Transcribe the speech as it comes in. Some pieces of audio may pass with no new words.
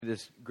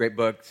This great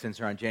book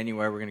since around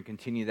January. We're going to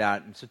continue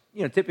that. And so,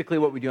 typically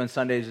what we do on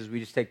Sundays is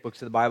we just take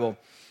books of the Bible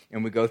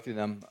and we go through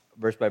them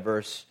verse by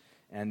verse.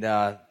 And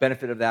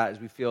benefit of that, as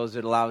we feel, is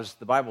it allows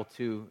the Bible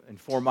to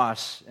inform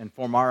us,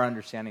 inform our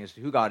understanding as to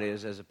who God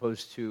is, as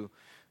opposed to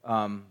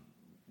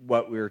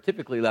what we're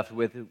typically left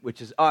with,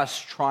 which is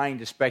us trying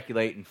to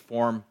speculate and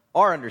form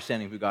our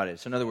understanding of who God is.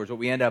 So in other words, what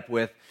we end up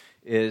with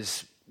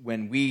is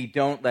when we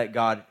don't let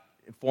God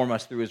inform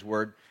us through His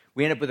Word,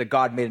 we end up with a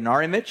God made in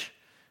our image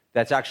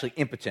that's actually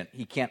impotent.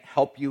 He can't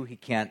help you. He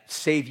can't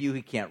save you.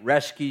 He can't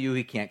rescue you.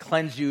 He can't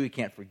cleanse you. He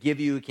can't forgive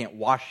you. He can't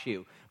wash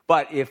you.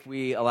 But if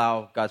we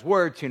allow God's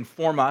Word to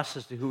inform us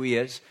as to who He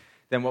is,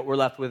 then what we're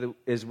left with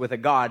is with a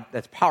God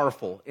that's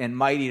powerful and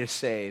mighty to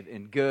save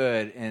and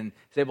good and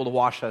is able to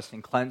wash us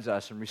and cleanse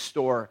us and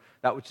restore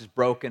that which is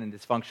broken and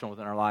dysfunctional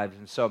within our lives.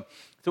 And so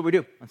that's what we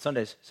do on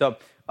Sundays. So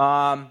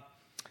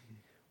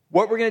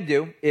what we're going to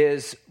do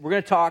is we're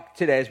going to talk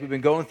today as we've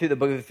been going through the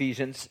book of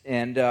Ephesians,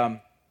 and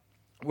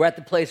we're at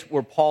the place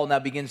where Paul now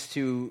begins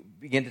to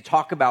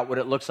talk about what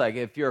it looks like.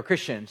 If you're a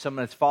Christian,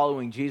 someone that's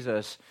following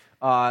Jesus,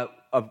 a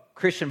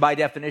Christian by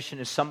definition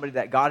is somebody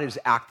that God has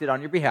acted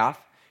on your behalf.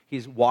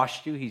 He's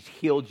washed you, He's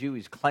healed you,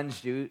 He's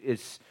cleansed you.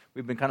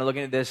 We've been kind of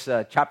looking at this,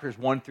 chapters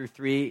 1 through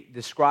 3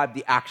 describe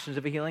the actions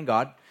of a healing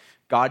God.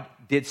 God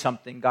did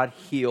something, God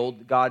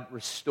healed, God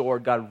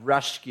restored, God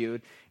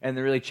rescued. And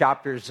then really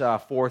chapters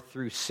 4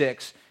 through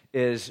 6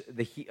 is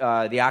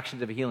the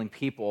actions of a healing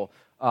people,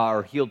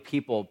 or healed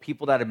people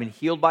that have been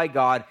healed by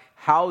God,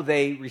 how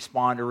they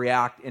respond or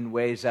react in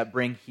ways that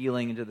bring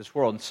healing into this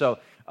world. And so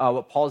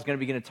what Paul is going to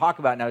begin to talk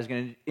about now is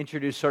going to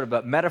introduce sort of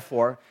a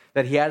metaphor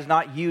that he has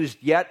not used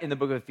yet in the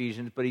book of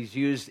Ephesians, but he's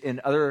used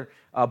in other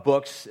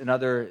books and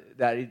other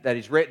that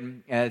he's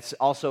written. And it's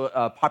also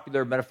a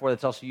popular metaphor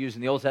that's also used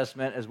in the Old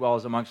Testament as well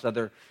as amongst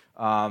other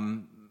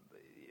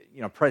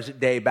present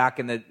day, back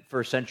in the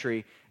first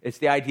century. It's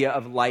the idea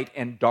of light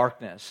and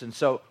darkness. And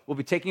so we'll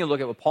be taking a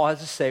look at what Paul has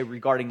to say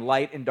regarding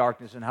light and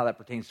darkness and how that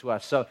pertains to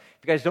us. So if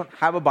you guys don't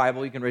have a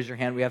Bible, you can raise your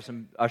hand. We have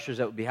some ushers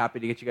that would be happy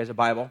to get you guys a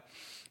Bible.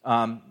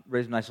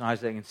 Raise them nice and high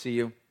so they can see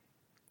you.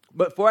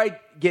 But before I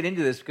get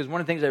into this, because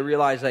one of the things I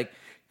realized, like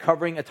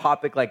covering a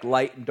topic like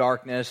light and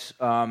darkness,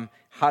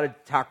 how to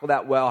tackle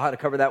that well, how to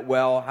cover that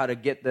well, how to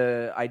get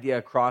the idea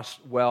across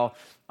well,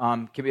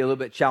 can be a little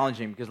bit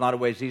challenging because in a lot of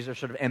ways these are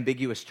sort of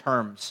ambiguous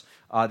terms.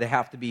 They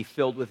have to be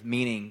filled with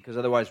meaning because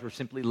otherwise we're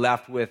simply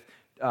left with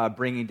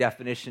bringing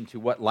definition to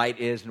what light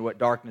is and what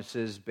darkness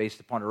is based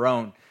upon our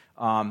own.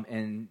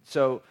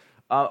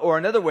 Or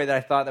another way that I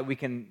thought that we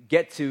can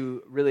get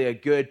to really a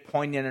good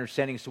poignant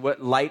understanding as to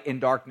what light and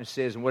darkness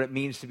is and what it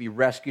means to be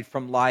rescued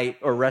from light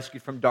or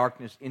rescued from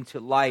darkness into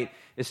light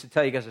is to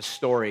tell you guys a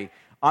story.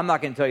 I'm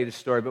not going to tell you the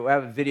story, but we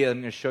have a video that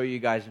I'm going to show you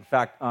guys. In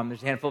fact,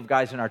 there's a handful of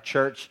guys in our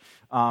church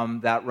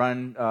that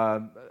run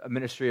a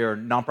ministry or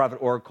nonprofit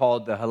org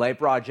called the Hale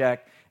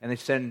Project, and they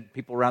send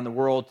people around the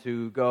world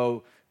to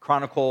go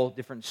chronicle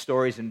different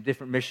stories and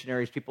different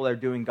missionaries, people that are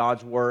doing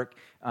God's work,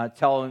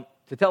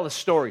 to tell the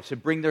stories, to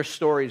bring their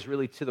stories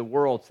really to the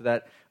world so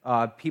that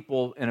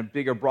people in a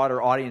bigger,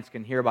 broader audience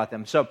can hear about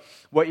them. So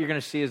what you're going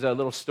to see is a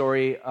little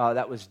story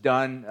that was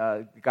done.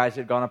 The guys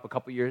had gone up a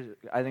couple years,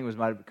 I think it was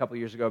a couple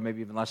years ago,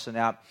 maybe even less than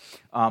that.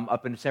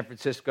 Up in San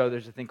Francisco,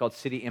 there's a thing called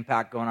City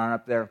Impact going on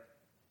up there.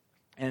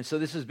 And so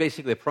this is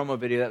basically a promo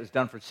video that was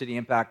done for City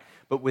Impact,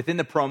 but within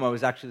the promo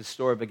is actually the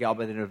story of a gal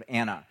by the name of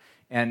Anna.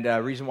 And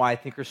the reason why I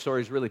think her story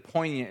is really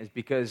poignant is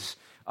because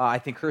I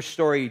think her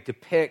story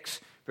depicts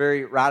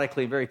very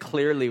radically, very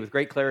clearly, with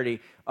great clarity,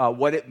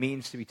 what it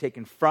means to be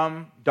taken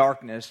from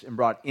darkness and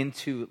brought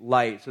into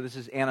light. So this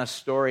is Anna's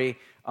story.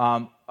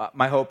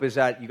 My hope is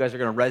that you guys are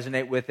going to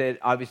resonate with it.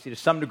 Obviously, to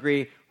some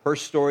degree, her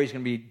story is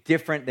going to be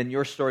different than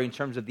your story in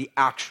terms of the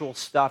actual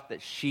stuff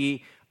that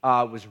she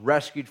was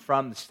rescued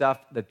from,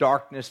 the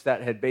darkness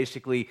that had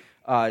basically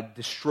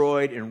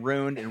destroyed and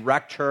ruined and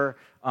wrecked her.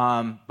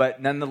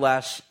 But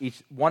nonetheless,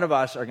 each one of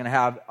us are going to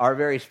have our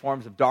various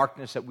forms of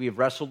darkness that we have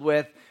wrestled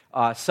with.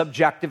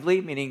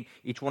 Subjectively, meaning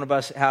each one of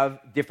us have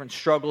different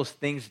struggles,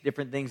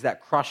 different things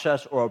that crush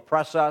us or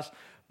oppress us.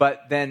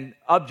 But then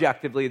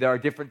objectively, there are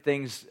different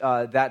things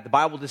that the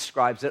Bible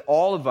describes that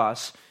all of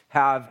us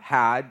have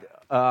had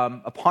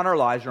upon our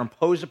lives or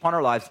imposed upon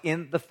our lives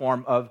in the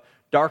form of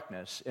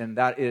darkness. And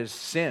that is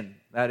sin.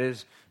 That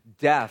is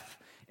death.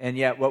 And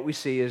yet what we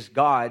see is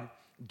God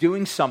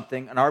doing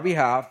something on our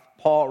behalf,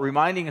 Paul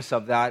reminding us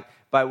of that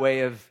by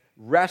way of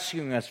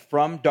rescuing us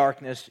from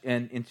darkness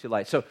and into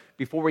light. So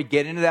before we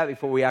get into that,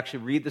 before we actually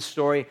read the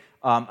story,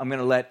 I'm going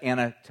to let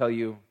Anna tell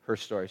you her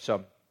story.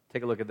 So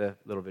take a look at the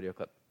little video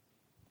clip.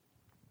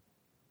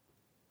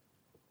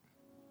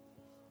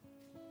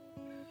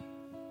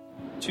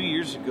 Two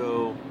years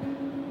ago,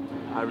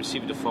 I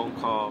received a phone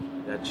call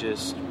that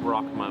just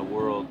rocked my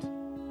world.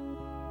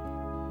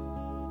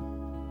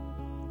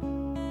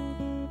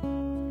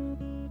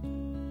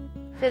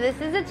 So this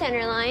is the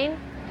Tenderloin.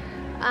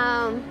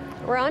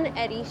 We're on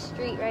Eddy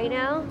Street right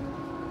now.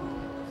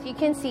 So you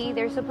can see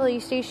there's a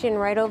police station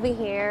right over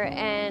here,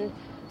 and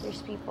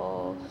there's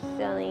people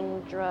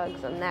selling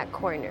drugs on that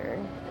corner.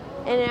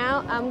 And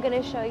now I'm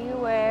going to show you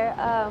where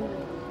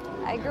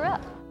I grew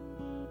up.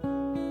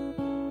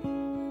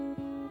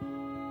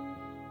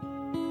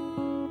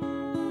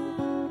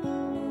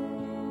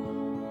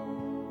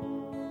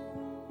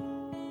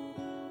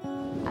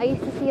 I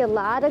used to see a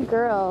lot of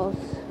girls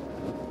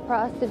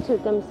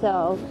prostitute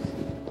themselves.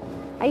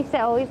 I used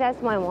to always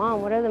ask my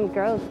mom, what are them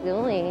girls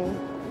doing?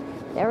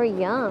 They were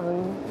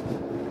young.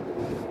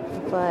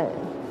 But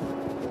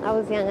I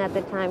was young at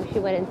the time. She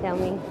wouldn't tell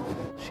me.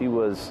 She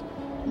was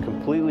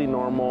completely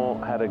normal,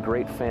 had a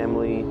great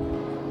family,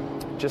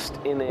 just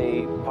in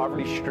a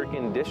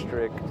poverty-stricken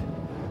district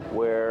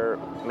where,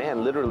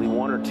 man, literally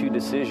one or two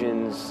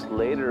decisions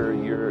later,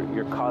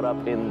 you're caught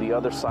up in the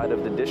other side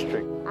of the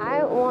district.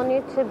 I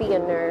wanted to be a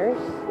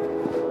nurse,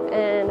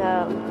 and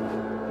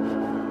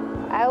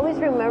I always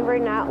remember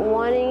not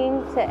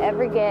wanting to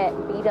ever get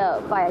beat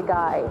up by a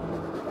guy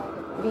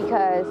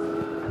because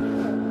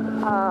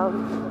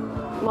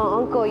my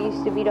uncle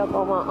used to beat up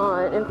on my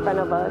aunt in front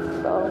of us,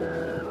 so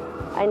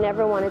I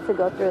never wanted to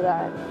go through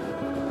that.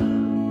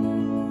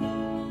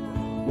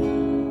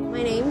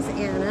 My name's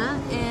Anna,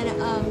 and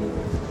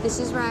this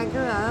is where I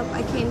grew up.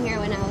 I came here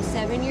when I was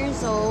 7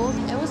 years old.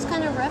 It was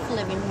kind of rough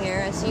living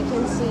here, as you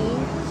can see.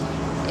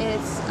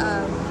 It's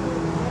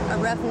a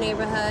rough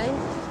neighborhood.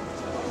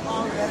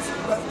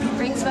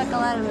 Brings back a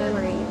lot of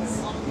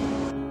memories.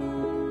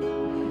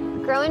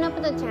 Growing up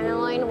in the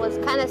Tenderloin was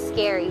kind of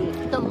scary.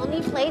 The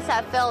only place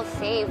I felt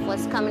safe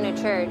was coming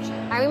to church.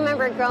 I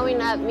remember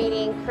growing up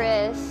meeting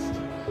Chris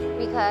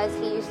because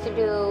he used to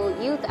do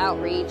youth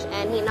outreach,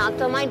 and he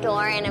knocked on my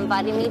door and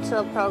invited me to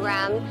a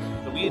program.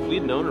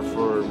 We'd known her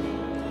for a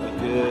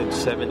good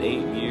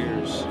 7-8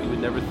 years. You would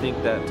never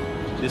think that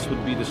this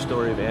would be the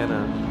story of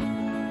Anna.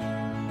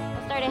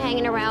 I started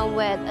hanging around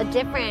with a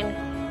different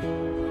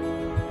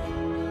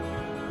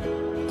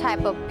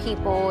type of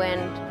people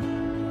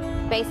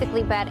and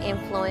basically bad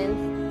influence.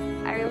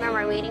 I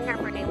remember meeting her.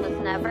 Her name was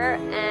Never,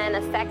 and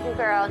a second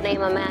girl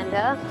named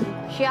Amanda.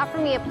 She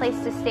offered me a place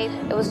to stay.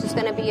 It was just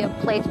going to be a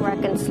place where I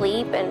can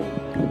sleep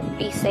and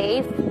be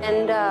safe.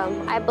 And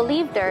I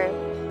believed her.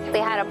 They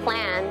had a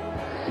plan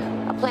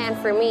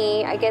for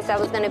me. I guess I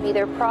was going to be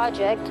their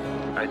project.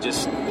 I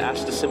just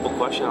asked a simple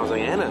question. I was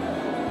like, Anna,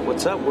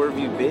 what's up? Where have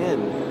you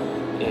been?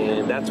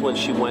 And that's when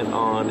she went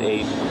on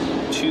a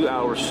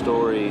 2-hour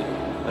story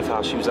of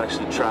how she was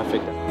actually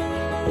trafficked.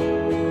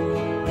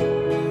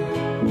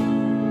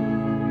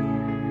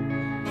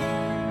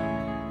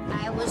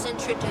 I was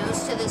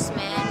introduced to this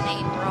man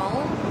named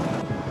Rome.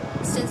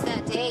 Since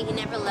that day, he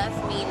never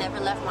left me, never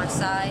left my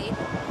side.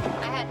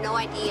 I had no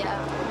idea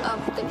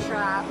of the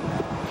trap.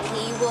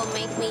 He will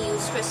make me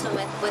use crystal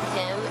meth with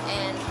him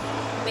and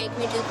make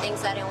me do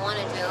things I didn't want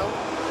to do.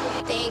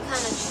 They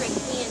kind of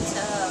tricked me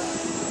into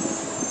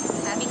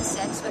having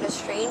sex with a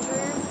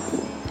stranger,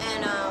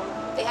 and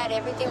they had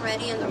everything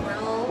ready in the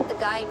room. The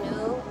guy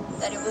knew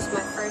that it was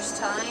my first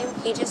time.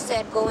 He just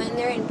said, go in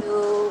there and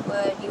do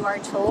what you are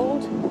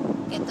told,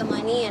 get the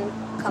money, and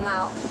come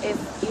out. If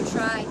you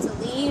try to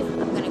leave,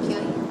 I'm gonna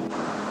kill you.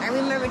 I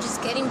remember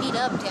just getting beat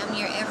up damn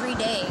near every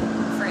day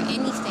for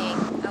anything.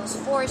 I was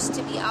forced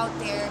to be out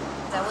there.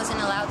 I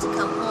wasn't allowed to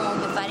come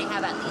home if I didn't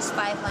have at least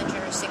 $500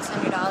 or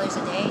 $600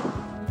 a day.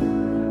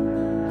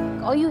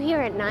 All you hear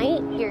at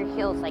night, your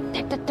heels like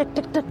tick, tick, tick,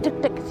 tick, tick,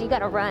 tick, tick, so you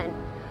gotta run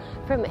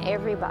from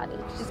everybody.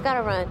 You just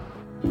gotta run.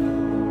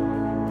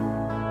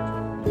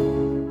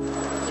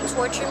 He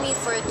tortured me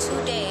for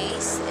 2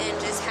 days and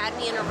just had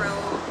me in a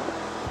room.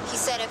 He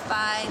said if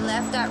I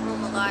left that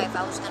room alive,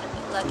 I was gonna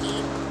be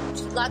lucky.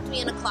 He locked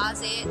me in a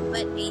closet,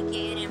 butt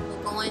naked, and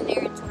would go in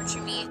there and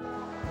torture me.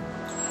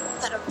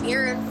 Put a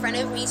mirror in front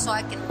of me so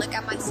I can look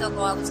at myself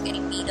while I was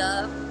getting beat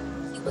up.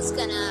 He was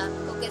gonna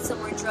go get some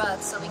more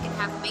drugs so we can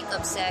have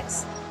makeup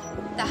sex.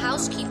 The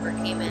housekeeper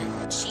came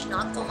in. She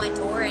knocked on my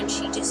door and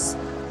she just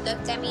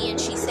looked at me and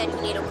she said,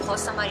 you need to call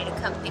somebody to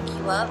come pick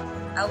you up.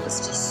 I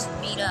was just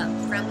beat up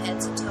from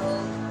head to toe,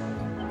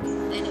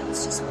 and it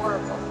was just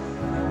horrible.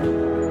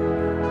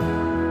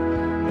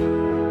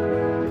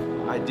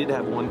 I did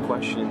have one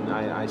question.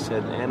 I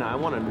said, Anna, I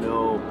want to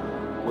know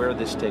where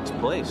this takes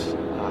place.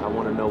 I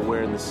want to know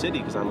where in the city,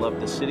 because I love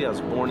the city. I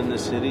was born in the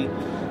city,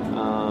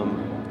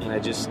 and I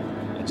just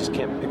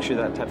can't picture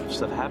that type of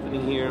stuff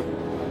happening here.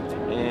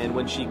 And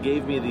when she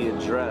gave me the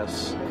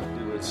address,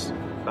 it was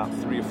about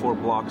 3 or 4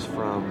 blocks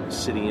from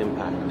City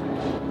Impact.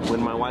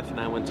 When my wife and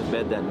I went to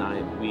bed that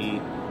night,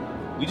 we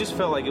just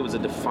felt like it was a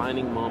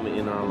defining moment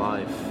in our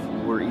life.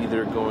 We're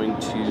either going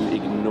to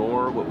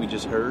ignore what we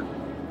just heard,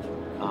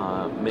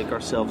 make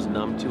ourselves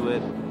numb to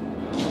it,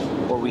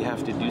 or we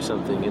have to do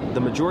something.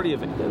 The majority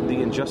of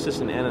the injustice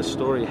in Anna's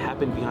story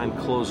happened behind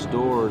closed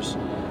doors,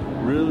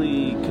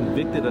 really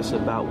convicted us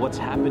about what's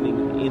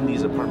happening in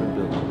these apartment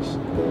buildings.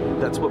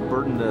 That's what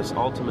burdened us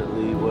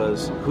ultimately,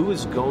 was who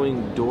is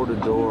going door to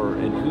door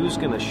and who's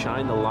going to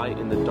shine the light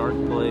in the dark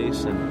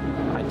place and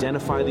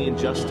identify the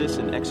injustice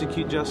and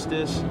execute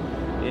justice.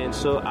 And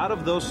so out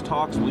of those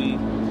talks, we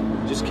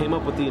just came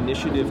up with the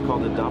initiative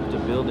called Adopt a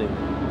Building.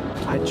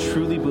 I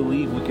truly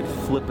believe we could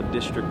flip a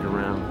district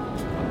around.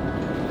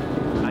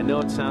 I I know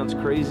it sounds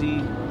crazy.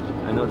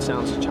 I know it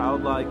sounds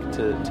childlike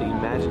to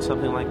imagine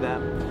something like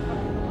that.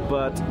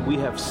 But we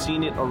have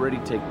seen it already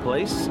take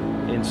place,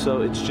 and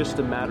so it's just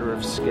a matter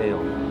of scale.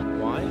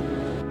 Why?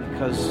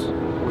 Because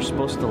we're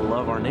supposed to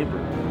love our neighbor.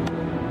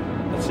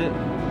 That's it.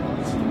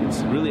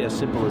 It's really as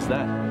simple as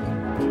that.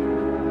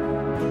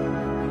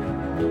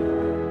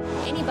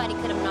 Anybody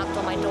could have knocked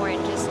on my door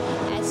and just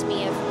asked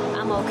me if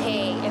I'm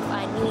okay, if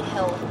I need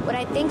help. What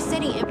I think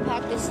City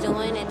Impact is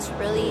doing, it's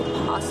really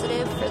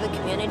positive for the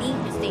community,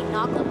 is they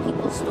knock on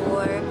people's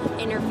door,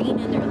 intervene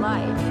in their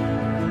life.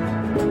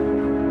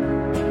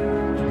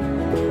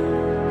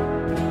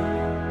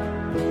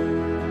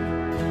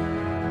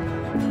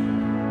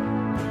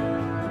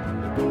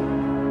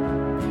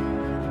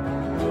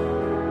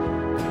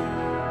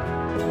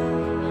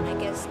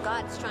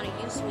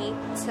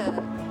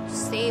 To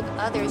save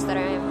others that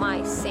are in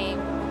my same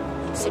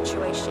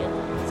situation.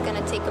 It's going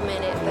to take a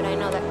minute, but I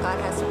know that God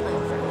has a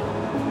plan for me.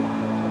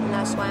 And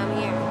that's why I'm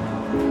here.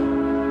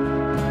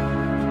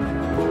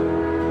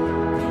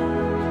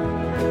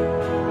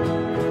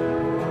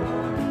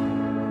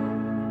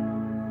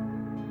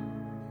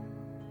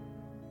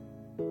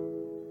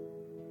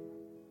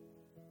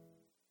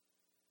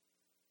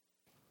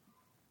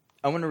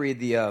 I want to read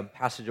the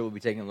passage that we'll be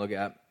taking a look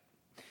at.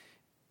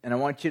 And I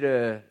want you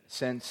to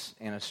sense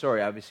Anna's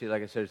story. Obviously,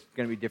 like I said, it's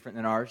going to be different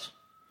than ours.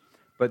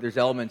 But there's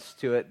elements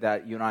to it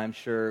that you and I, I'm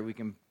sure, we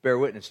can bear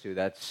witness to.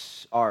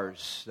 That's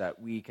ours,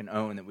 that we can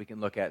own, that we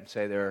can look at and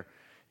say, if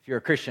you're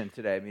a Christian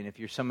today, I mean, if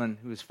you're someone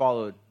who has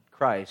followed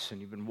Christ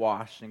and you've been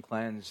washed and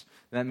cleansed,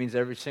 then that means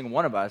every single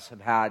one of us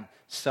have had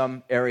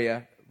some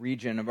area,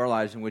 region of our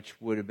lives in which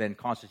would have been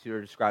constituted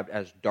or described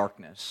as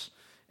darkness.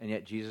 And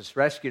yet Jesus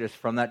rescued us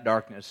from that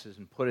darkness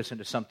and put us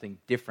into something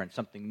different,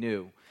 something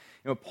new.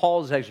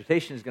 Paul's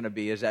exhortation is going to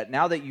be is that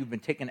now that you've been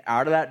taken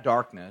out of that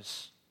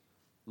darkness,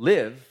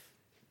 live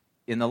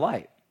in the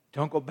light.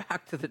 Don't go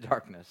back to the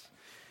darkness.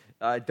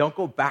 Don't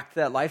go back to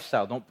that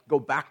lifestyle. Don't go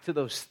back to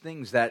those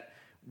things that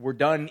were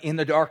done in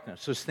the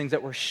darkness, those things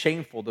that were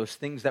shameful, those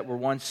things that were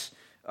once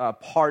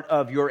part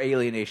of your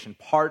alienation,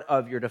 part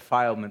of your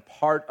defilement,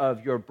 part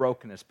of your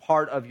brokenness,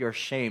 part of your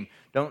shame.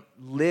 Don't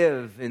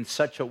live in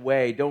such a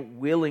way. Don't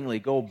willingly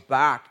go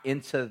back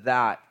into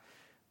that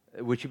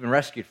which you've been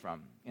rescued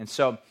from. And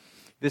so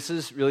this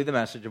is really the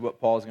message of what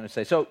Paul is going to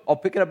say. So I'll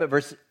pick it up at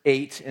verse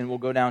 8, and we'll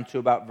go down to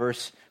about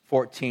verse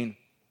 14.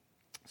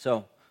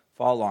 So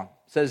follow along.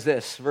 It says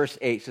this, verse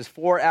 8, says,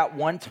 "For at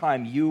one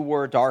time you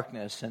were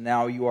darkness, and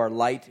now you are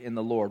light in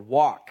the Lord.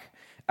 Walk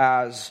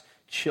as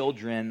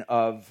children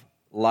of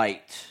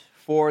light.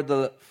 For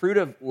the fruit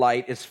of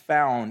light is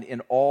found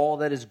in all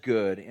that is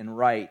good and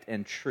right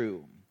and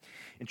true.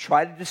 And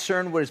try to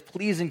discern what is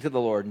pleasing to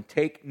the Lord, and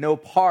take no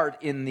part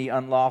in the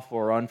unlawful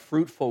or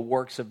unfruitful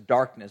works of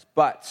darkness,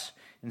 but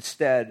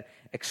instead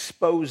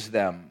expose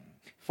them.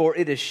 For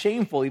it is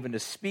shameful even to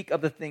speak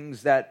of the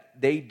things that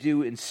they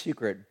do in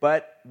secret.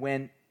 But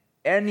when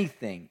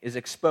anything is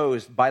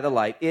exposed by the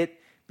light, it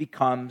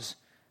becomes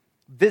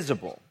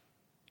visible.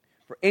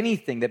 For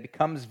anything that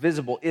becomes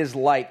visible is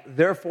light.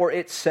 Therefore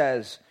it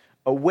says,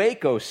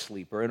 'Awake, O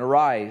sleeper, and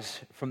arise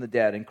from the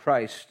dead, and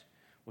Christ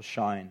will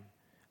shine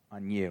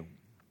on you.'"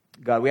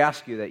 God, we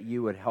ask you that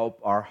you would help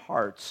our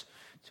hearts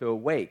to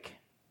awaken,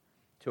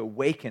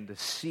 to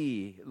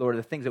see, Lord,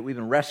 the things that we've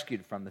been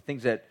rescued from, the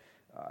things that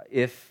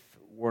if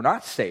we're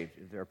not saved,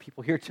 if there are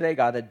people here today,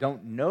 God, that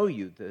don't know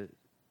you, that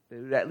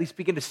at least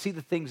begin to see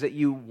the things that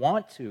you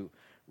want to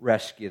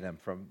rescue them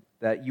from,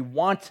 that you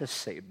want to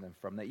save them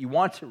from, that you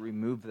want to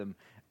remove them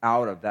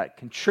out of, that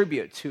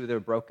contribute to their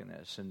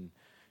brokenness and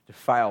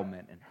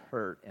defilement and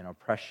hurt and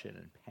oppression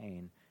and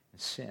pain and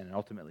sin and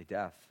ultimately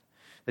death.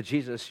 That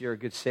Jesus, you're a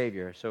good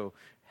Savior, so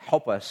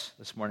help us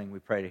this morning, we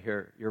pray, to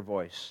hear your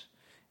voice.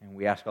 And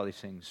we ask all these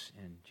things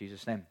in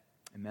Jesus' name.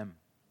 Amen.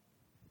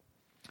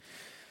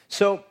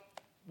 So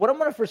what I'm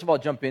going to first of all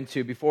jump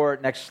into before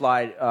next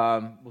slide,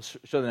 we'll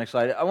show the next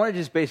slide. I want to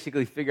just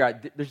basically figure out,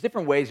 there's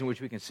different ways in which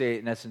we can say,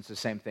 in essence, the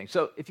same thing.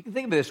 So if you can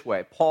think of it this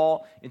way,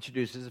 Paul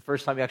introduces, the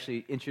first time he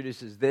actually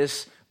introduces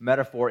this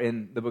metaphor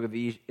in the book of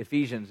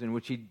Ephesians, in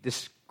which he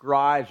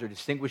describes or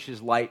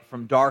distinguishes light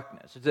from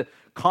darkness. It's a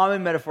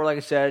common metaphor, like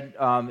I said.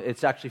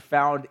 It's actually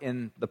found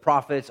in the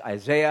prophets.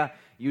 Isaiah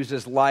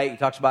uses light. He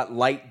talks about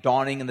light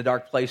dawning in the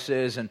dark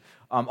places, and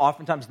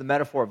oftentimes the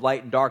metaphor of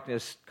light and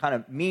darkness kind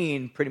of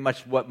mean pretty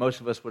much what most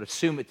of us would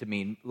assume it to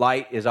mean.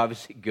 Light is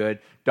obviously good.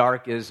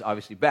 Dark is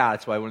obviously bad.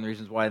 That's why one of the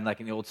reasons why in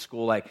the old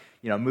school,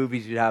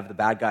 movies, you'd have the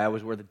bad guy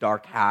always wear the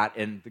dark hat,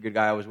 and the good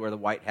guy always wear the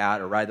white hat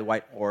or ride the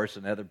white horse,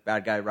 and the other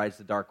bad guy rides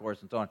the dark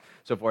horse, and so on and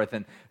so forth.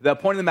 And the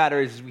point of the matter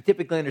is we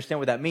typically understand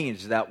what that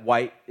means, is that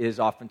white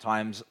is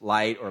oftentimes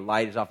light, or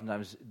light is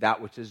oftentimes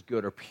that which is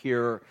good or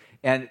pure.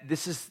 And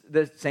this is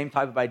the same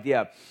type of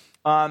idea.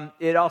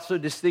 It also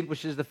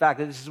distinguishes the fact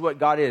that this is what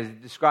God is.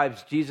 It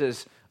describes,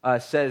 Jesus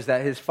says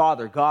that his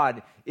Father,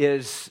 God,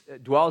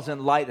 dwells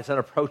in light that's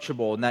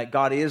unapproachable, and that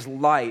God is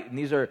light. And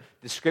these are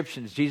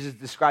descriptions. Jesus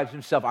describes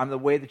himself, I'm the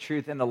way, the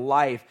truth, and the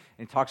life.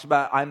 And he talks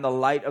about, I'm the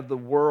light of the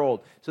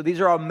world. So these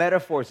are all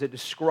metaphors that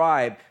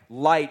describe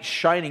light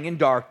shining in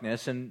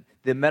darkness. And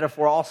the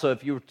metaphor also,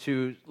 if you were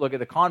to look at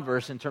the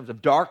converse in terms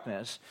of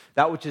darkness,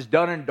 that which is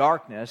done in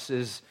darkness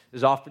is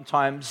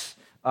oftentimes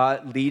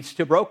leads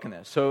to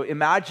brokenness. So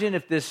imagine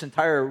if this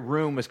entire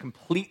room was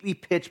completely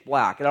pitch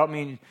black. And I don't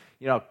mean,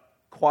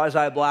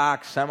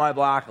 quasi-black,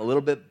 semi-black, a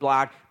little bit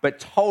black, but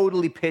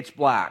totally pitch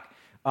black,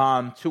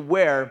 to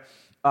where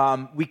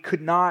we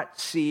could not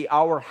see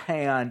our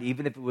hand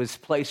even if it was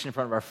placed in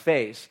front of our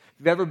face. If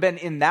you've ever been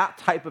in that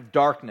type of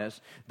darkness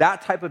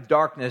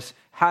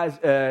has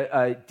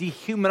a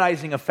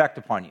dehumanizing effect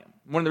upon you.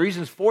 One of the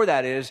reasons for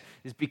that is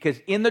because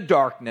in the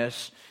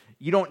darkness,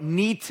 you don't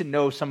need to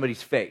know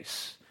somebody's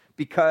face,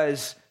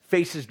 because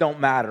faces don't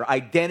matter.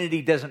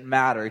 Identity doesn't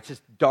matter. It's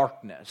just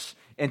darkness.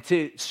 And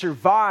to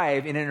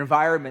survive in an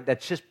environment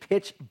that's just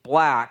pitch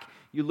black,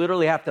 you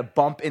literally have to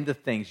bump into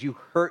things. You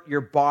hurt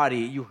your body.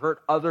 You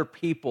hurt other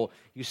people.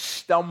 You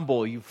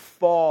stumble. You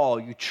fall.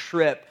 You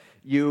trip.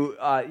 The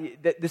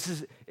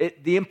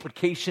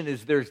implication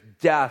is there's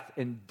death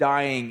and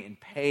dying and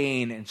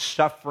pain and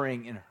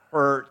suffering and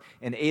hurt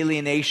and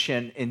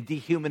alienation and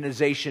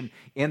dehumanization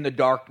in the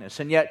darkness.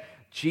 And yet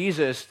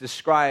Jesus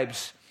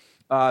describes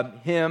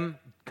him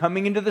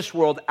coming into this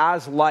world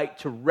as light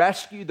to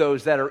rescue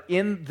those that are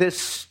in this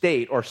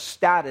state or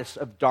status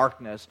of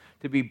darkness,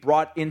 to be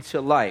brought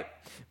into light.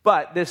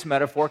 But this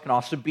metaphor can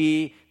also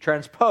be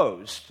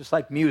transposed, just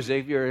like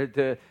music. If you were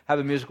to have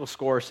a musical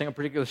score, sing a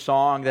particular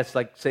song that's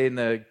like, say, in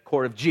the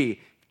chord of G,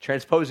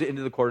 transpose it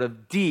into the chord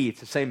of D.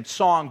 It's the same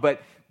song,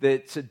 but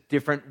it's a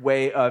different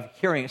way of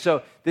hearing it.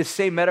 So this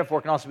same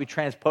metaphor can also be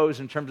transposed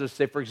in terms of,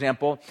 say, for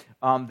example,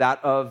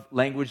 that of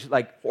language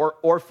like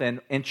orphan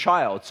and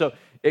child. So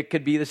it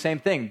could be the same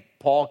thing.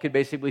 Paul could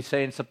basically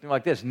say in something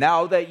like this: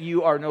 now that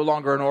you are no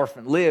longer an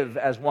orphan, live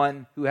as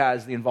one who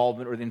has the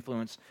involvement or the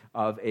influence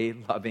of a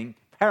loving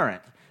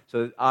parent.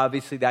 So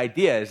obviously the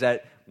idea is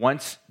that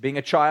once being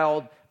a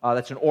child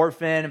that's an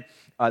orphan,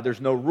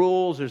 there's no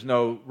rules, there's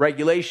no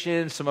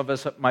regulations. Some of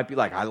us might be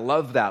like, I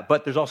love that,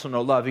 but there's also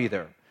no love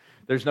either.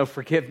 There's no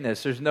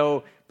forgiveness, there's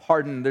no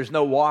pardon, there's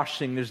no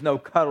washing, there's no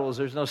cuddles,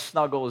 there's no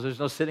snuggles, there's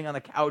no sitting on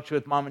the couch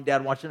with mom and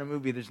dad watching a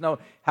movie, there's no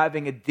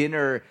having a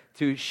dinner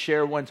to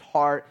share one's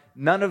heart,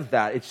 none of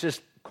that. It's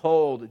just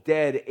cold,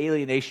 dead,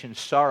 alienation,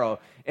 sorrow.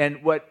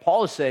 And what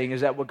Paul is saying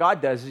is that what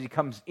God does is he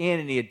comes in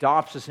and he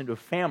adopts us into a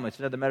family. It's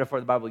another metaphor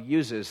the Bible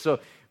uses. So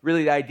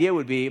really the idea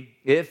would be,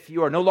 if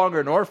you are no longer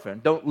an orphan,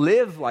 don't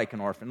live like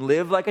an orphan,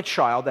 live like a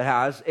child that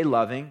has a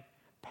loving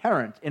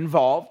parent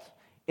involved,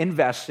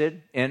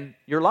 invested in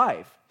your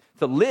life.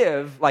 To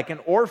live like an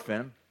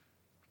orphan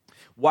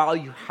while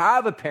you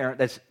have a parent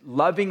that's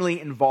lovingly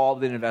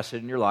involved and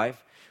invested in your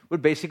life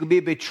would basically be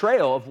a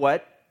betrayal of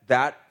what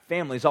that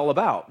family is all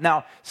about.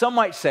 Now, some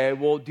might say,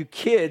 well, do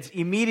kids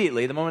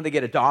immediately, the moment they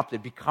get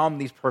adopted, become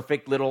these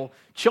perfect little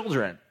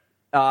children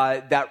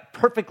that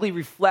perfectly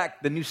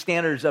reflect the new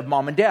standards of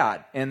mom and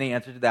dad? And the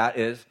answer to that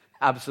is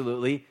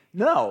absolutely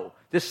no.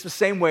 This is the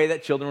same way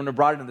that children, when they're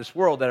brought into this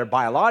world that are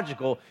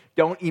biological,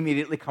 don't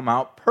immediately come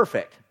out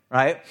perfect,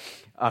 right?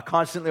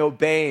 Constantly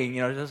obeying,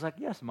 just like,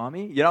 yes,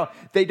 mommy.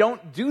 They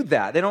don't do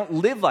that. They don't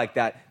live like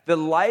that. The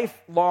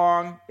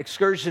lifelong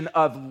excursion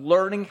of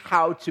learning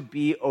how to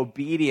be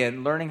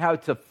obedient, learning how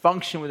to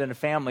function within a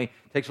family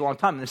takes a long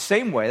time. In the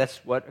same way, that's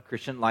what a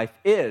Christian life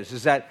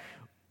is that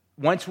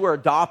once we're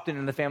adopted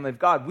in the family of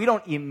God, we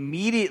don't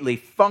immediately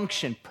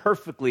function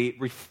perfectly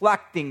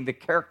reflecting the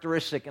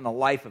characteristic in the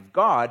life of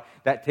God.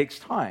 That takes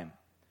time.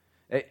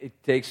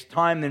 It takes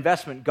time and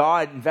investment,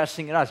 God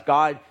investing in us,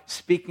 God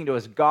speaking to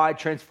us, God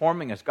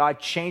transforming us, God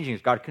changing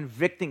us, God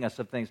convicting us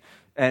of things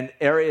and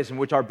areas in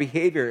which our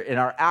behavior and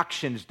our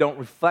actions don't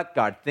reflect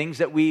God. Things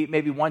that we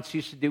maybe once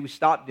used to do, we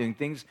stop doing.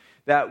 Things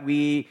that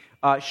we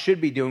should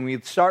be doing, we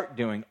start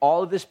doing.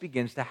 All of this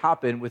begins to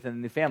happen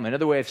within the family.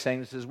 Another way of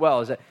saying this as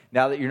well is that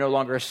now that you're no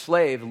longer a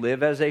slave,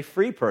 live as a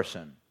free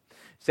person.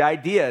 So the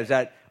idea is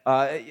that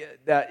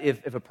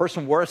if a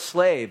person were a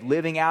slave,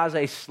 living as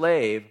a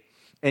slave,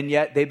 and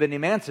yet they've been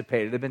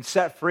emancipated, they've been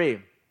set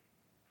free.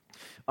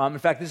 In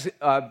fact,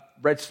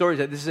 read stories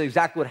that this is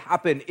exactly what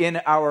happened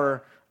in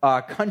our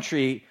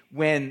country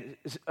when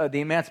the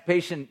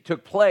emancipation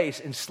took place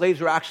and slaves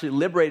were actually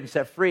liberated and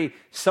set free.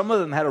 Some of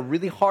them had a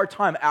really hard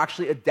time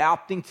actually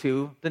adapting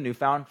to the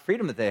newfound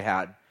freedom that they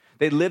had.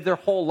 They lived their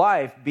whole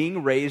life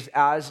being raised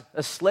as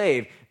a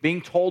slave,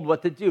 being told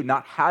what to do,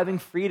 not having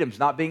freedoms,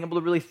 not being able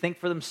to really think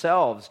for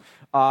themselves,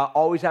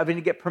 always having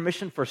to get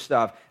permission for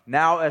stuff.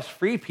 Now, as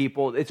free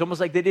people, it's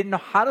almost like they didn't know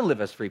how to live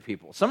as free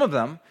people. Some of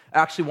them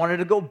actually wanted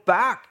to go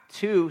back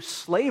to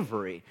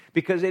slavery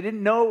because they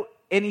didn't know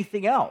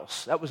anything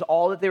else. That was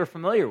all that they were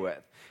familiar with.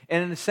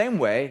 And in the same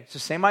way, it's the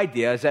same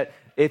idea, is that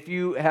if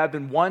you have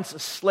been once a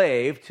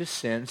slave to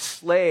sin,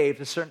 slave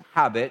to certain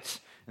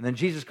habits, and then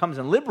Jesus comes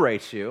and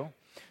liberates you,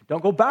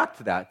 Don't go back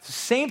to that. It's the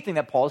same thing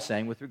that Paul is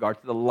saying with regard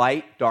to the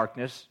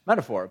light-darkness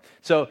metaphor.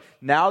 So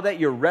now that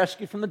you're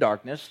rescued from the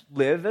darkness,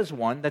 live as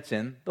one that's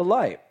in the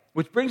light.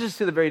 Which brings us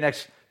to the very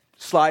next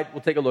slide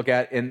we'll take a look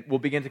at, and we'll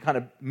begin to kind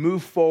of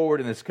move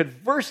forward in this. Because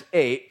verse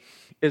 8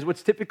 is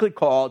what's typically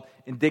called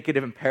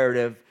indicative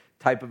imperative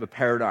type of a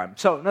paradigm.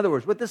 So in other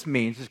words, what this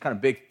means is kind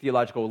of big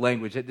theological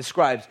language. It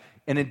describes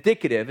an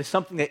indicative as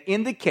something that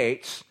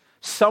indicates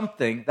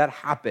something that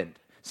happened,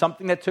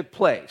 something that took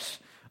place.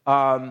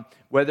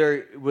 Whether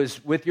it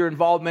was with your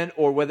involvement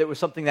or whether it was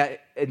something that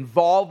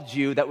involved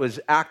you, that was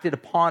acted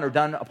upon or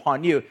done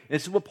upon you.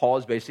 This is what Paul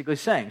is basically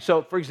saying.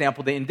 So, for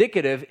example, the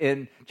indicative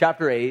in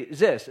chapter 8 is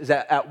this, is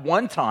that at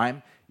one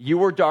time you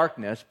were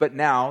darkness, but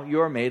now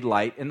you are made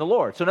light in the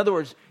Lord. So in other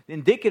words, the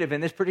indicative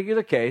in this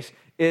particular case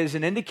is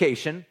an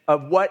indication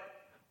of what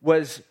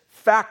was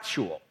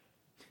factual.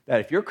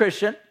 That if you're a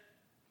Christian,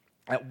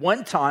 at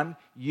one time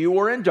you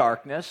were in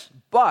darkness,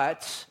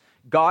 but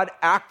God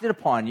acted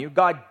upon you.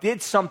 God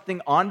did something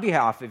on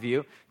behalf of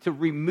you to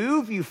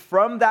remove you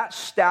from that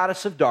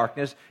status of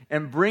darkness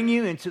and bring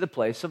you into the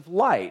place of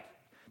light.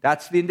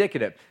 That's the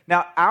indicative.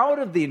 Now, out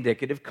of the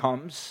indicative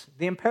comes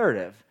the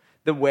imperative.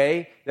 The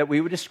way that we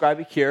would describe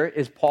it here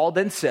is Paul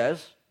then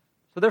says,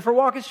 so therefore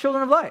walk as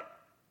children of light.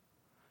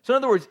 So in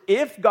other words,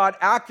 if God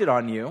acted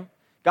on you,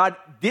 God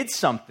did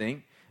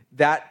something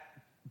that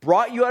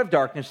brought you out of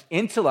darkness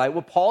into light.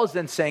 What Paul is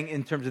then saying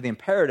in terms of the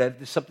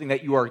imperative is something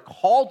that you are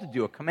called to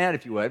do, a command,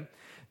 if you would.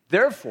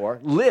 Therefore,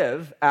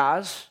 live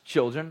as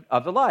children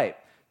of the light.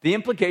 The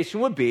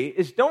implication would be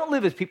is don't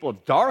live as people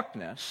of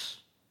darkness.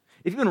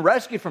 If you've been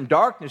rescued from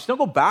darkness, don't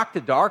go back to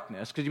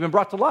darkness because you've been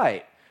brought to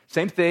light.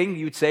 Same thing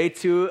you would say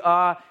to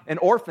an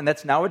orphan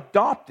that's now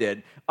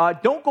adopted.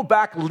 Don't go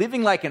back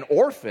living like an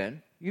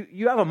orphan.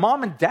 You have a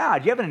mom and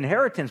dad. You have an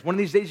inheritance. One of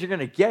these days you're going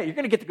to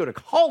get to go to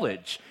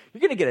college. You're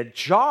going to get a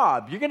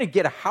job. You're going to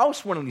get a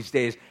house one of these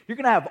days. You're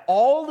going to have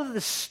all of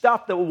this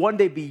stuff that will one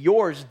day be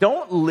yours.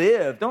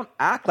 Don't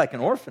act like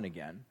an orphan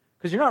again,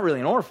 because you're not really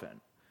an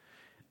orphan.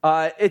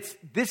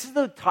 This is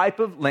the type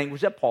of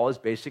language that Paul is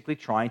basically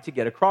trying to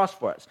get across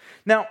for us.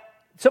 Now,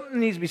 something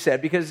needs to be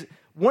said, because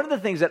one of the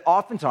things that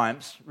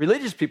oftentimes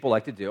religious people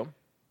like to do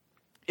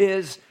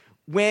is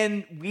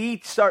when we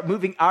start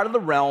moving out of the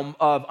realm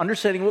of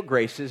understanding what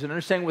grace is and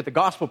understanding what the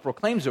gospel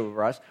proclaims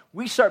over us,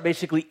 we start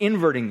basically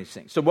inverting these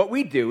things. So what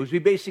we do is we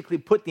basically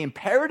put the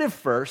imperative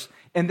first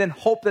and then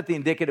hope that the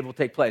indicative will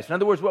take place. In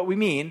other words, what I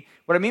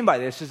mean by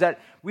this is that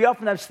we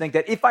oftentimes think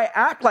that if I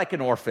act like an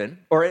orphan,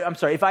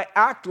 if I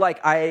act like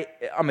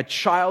I'm a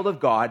child of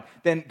God,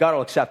 then God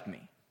will accept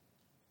me.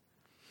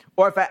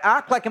 Or if I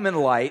act like I'm in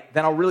the light,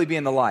 then I'll really be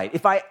in the light.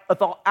 If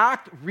I'll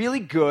act really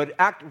good,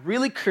 act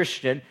really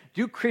Christian,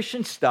 do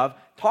Christian stuff,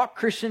 talk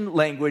Christian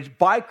language,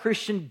 buy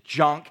Christian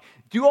junk,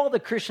 do all the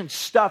Christian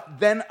stuff,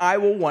 then I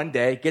will one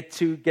day get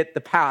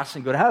the pass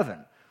and go to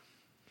heaven.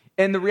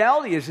 And the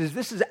reality is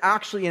this is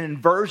actually an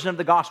inversion of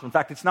the gospel. In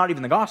fact, it's not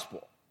even the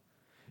gospel.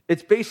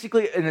 It's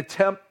basically an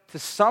attempt to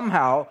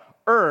somehow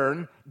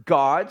earn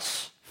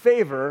God's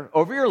favor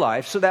over your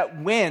life so that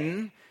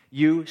when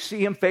you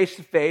see him face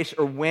to face,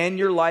 or when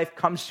your life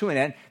comes to an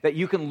end, that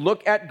you can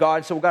look at God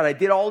and say, well, God, I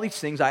did all these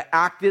things. I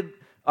acted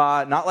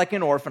not like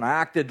an orphan. I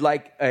acted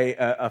like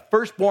a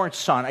firstborn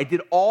son. I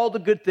did all the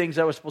good things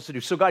I was supposed to do.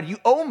 So God, you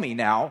owe me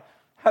now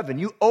heaven.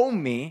 You owe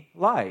me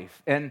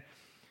life. And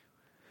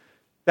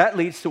that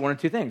leads to one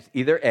of two things.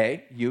 Either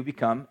A, you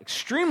become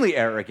extremely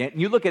arrogant,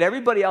 and you look at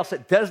everybody else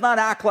that does not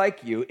act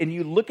like you, and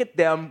you look at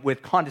them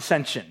with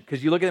condescension,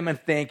 because you look at them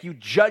and think, you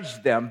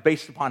judge them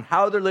based upon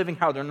how they're living,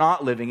 how they're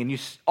not living, and you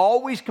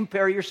always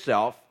compare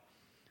yourself,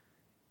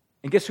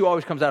 and guess who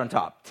always comes out on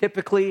top?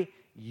 Typically,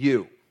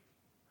 you.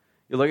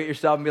 You look at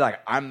yourself and be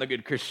like, I'm the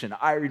good Christian.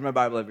 I read my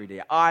Bible every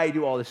day. I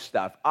do all this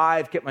stuff.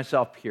 I've kept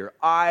myself pure.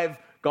 I've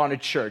gone to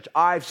church.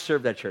 I've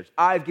served that church.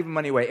 I've given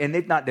money away, and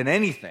they've not done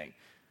anything.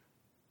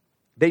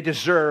 They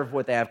deserve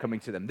what they have coming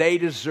to them. They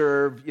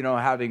deserve,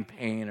 having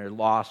pain or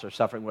loss or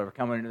suffering, whatever,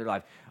 coming into their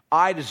life.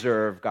 I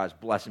deserve God's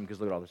blessing because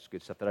look at all this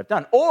good stuff that I've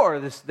done. Or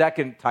the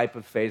second type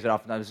of phase that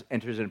oftentimes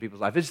enters into people's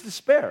life is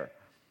despair.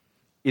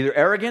 Either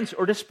arrogance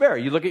or despair.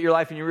 You look at your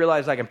life and you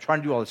realize, I'm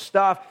trying to do all this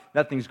stuff.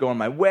 Nothing's going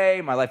my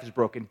way. My life is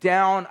broken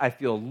down. I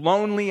feel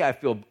lonely. I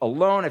feel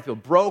alone. I feel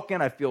broken.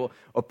 I feel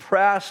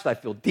oppressed. I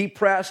feel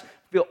depressed.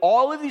 I feel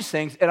all of these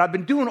things. And I've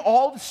been doing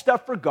all this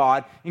stuff for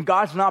God, and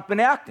God's not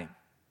been acting.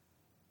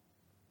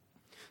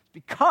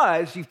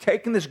 Because you've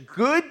taken this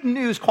good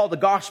news called the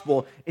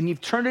gospel and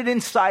you've turned it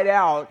inside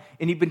out,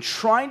 and you've been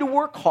trying to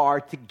work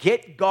hard to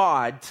get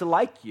God to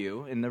like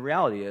you. And the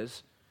reality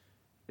is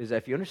that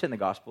if you understand the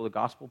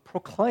gospel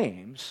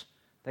proclaims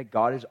that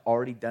God has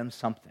already done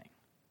something.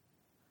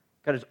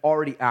 God has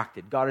already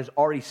acted. God has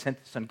already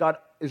sent the Son. God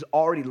has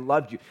already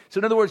loved you. So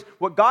in other words,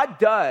 what God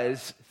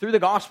does through the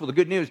gospel, the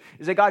good news,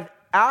 is that God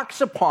acts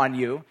upon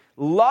you,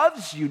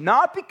 loves you,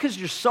 not because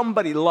you're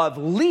somebody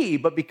lovely,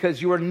 but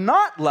because you are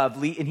not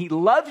lovely, and he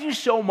loves you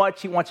so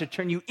much he wants to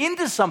turn you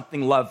into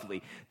something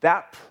lovely.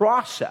 That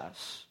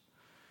process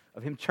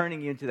of him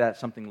turning you into that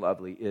something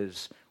lovely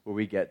is where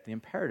we get the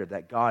imperative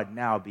that God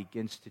now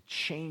begins to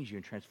change you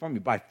and transform you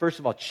by, first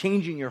of all,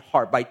 changing your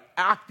heart, by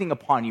acting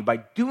upon you, by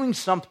doing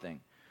something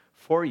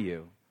for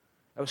you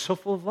that was so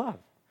full of love.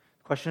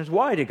 The question is,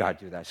 why did God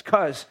do that? It's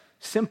because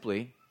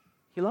simply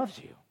he loves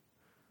you.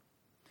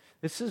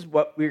 This is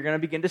what we're going to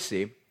begin to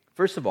see.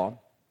 First of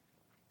all,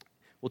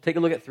 we'll take a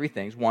look at three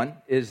things. One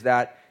is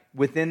that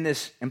within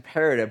this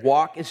imperative,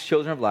 walk as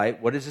children of light,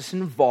 what does this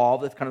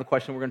involve? That's kind of the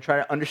question we're going to try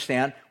to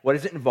understand. What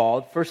does it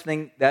involve? First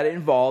thing that it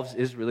involves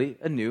is really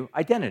a new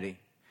identity.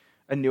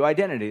 A new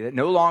identity, that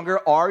no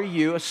longer are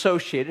you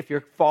associated, if you're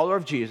a follower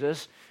of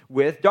Jesus,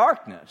 with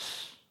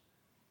darkness.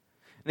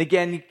 And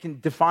again, you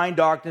can define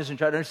darkness and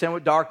try to understand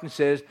what darkness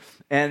is.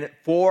 And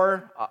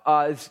for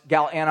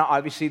gal Anna,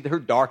 obviously, her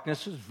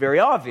darkness was very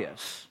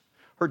obvious.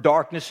 Her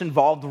darkness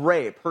involved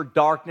rape. Her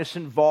darkness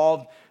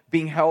involved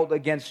being held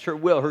against her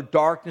will. Her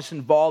darkness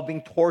involved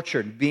being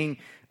tortured, being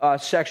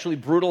sexually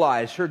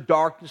brutalized. Her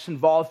darkness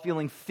involved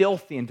feeling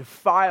filthy and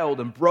defiled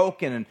and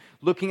broken and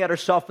looking at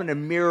herself in a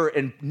mirror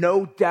and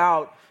no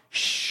doubt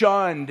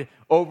shunned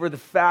over the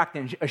fact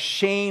and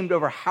ashamed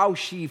over how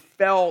she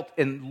felt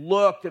and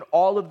looked and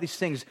all of these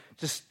things,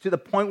 just to the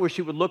point where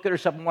she would look at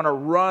herself and want to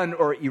run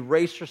or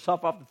erase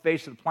herself off the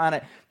face of the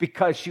planet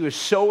because she was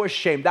so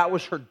ashamed. That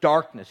was her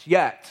darkness.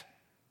 Yet,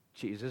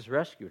 Jesus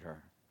rescued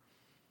her.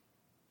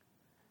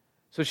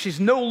 So she's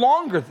no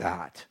longer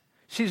that.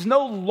 She's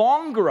no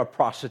longer a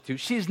prostitute.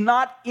 She's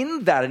not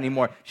in that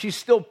anymore. She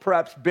still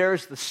perhaps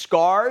bears the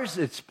scars.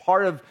 It's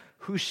part of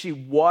who she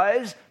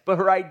was, but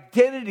her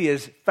identity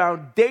is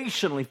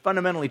foundationally,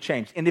 fundamentally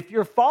changed. And if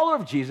you're a follower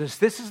of Jesus,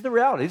 this is the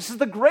reality. This is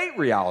the great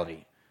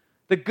reality.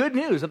 The good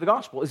news of the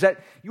gospel is that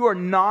you are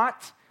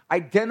not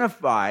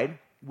identified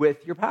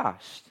with your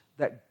past.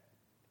 That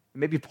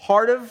may be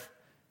part of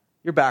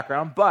your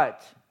background,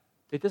 but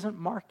it doesn't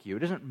mark you.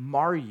 It doesn't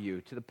mar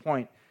you to the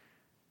point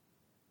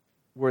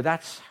where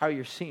that's how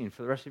you're seen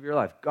for the rest of your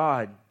life.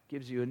 God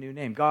gives you a new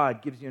name.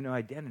 God gives you a new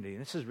identity. And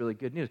this is really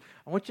good news.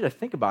 I want you to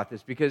think about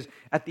this because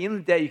at the end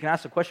of the day, you can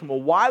ask the question,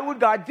 well, why would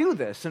God do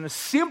this? And a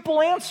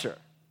simple answer is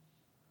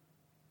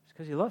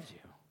because he loves you.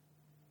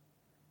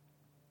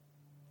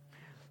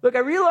 Look, I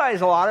realize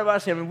a lot of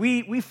us, I mean,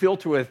 we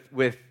filter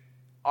with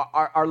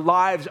our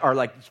lives are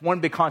like this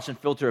one big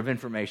constant filter of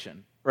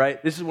information, right?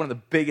 This is one of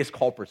the biggest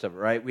culprits of it,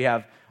 right? We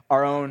have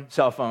our own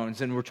cell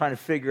phones, and we're trying to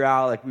figure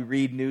out, like, we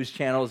read news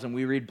channels and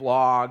we read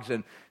blogs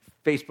and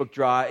Facebook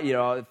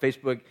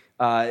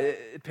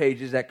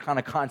pages that kind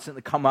of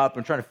constantly come up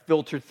and trying to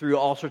filter through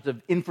all sorts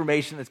of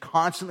information that's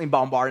constantly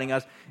bombarding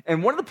us.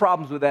 And one of the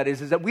problems with that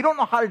is that we don't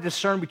know how to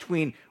discern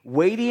between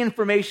weighty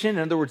information,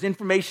 in other words,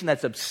 information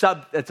that's of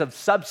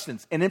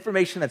substance, and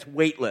information that's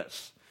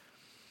weightless.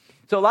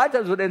 So a lot of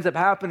times what ends up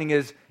happening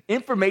is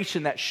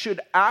information that should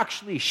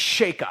actually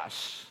shake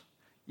us.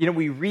 You know,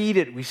 we read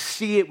it, we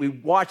see it, we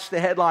watch the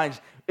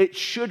headlines. It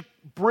should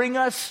bring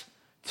us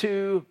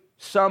to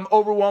some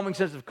overwhelming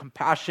sense of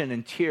compassion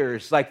and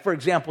tears. Like, for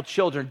example,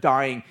 children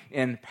dying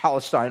in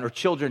Palestine or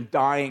children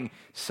dying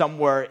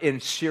somewhere in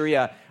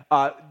Syria.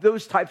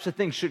 Those types of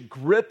things should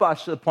grip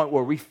us to the point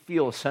where we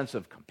feel a sense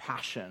of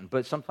compassion.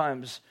 But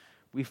sometimes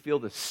we feel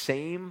the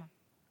same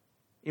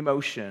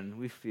emotion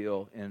we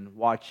feel in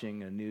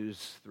watching a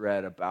news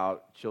thread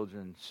about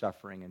children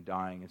suffering and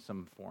dying in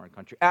some foreign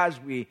country, as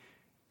we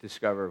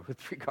discover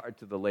with regard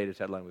to the latest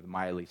headline with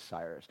Miley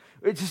Cyrus.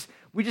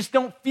 We just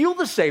don't feel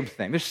the same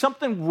thing. There's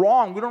something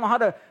wrong. We don't know how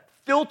to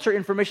filter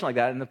information like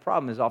that. And the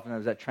problem is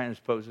often that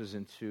transposes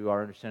into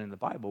our understanding of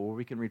the Bible, where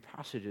we can read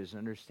passages and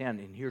understand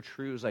and hear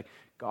truths like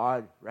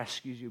God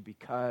rescues you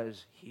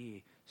because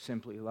he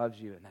simply loves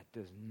you. And that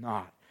does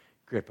not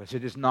grip us. It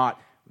does not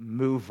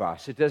move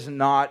us. It does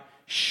not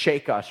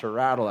shake us or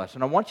rattle us.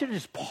 And I want you to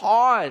just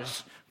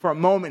pause for a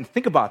moment and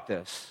think about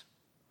this.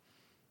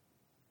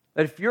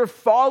 That if you're a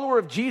follower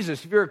of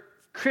Jesus, if you're a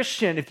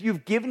Christian, if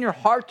you've given your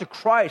heart to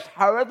Christ,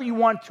 however you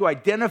want to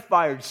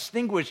identify or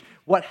distinguish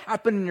what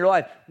happened in your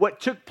life, what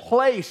took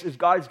place is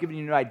God has given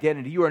you an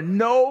identity. You are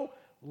no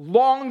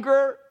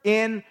longer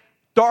in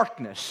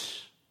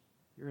darkness.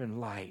 You're in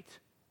light.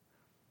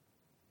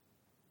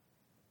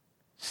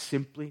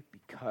 Simply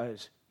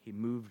because he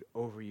moved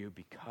over you,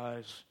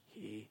 because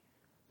he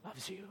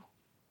loves you.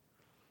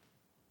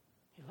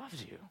 He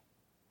loves you.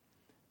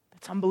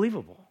 That's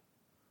unbelievable.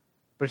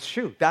 But it's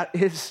true. That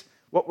is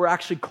what we're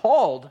actually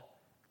called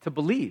to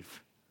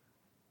believe,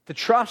 to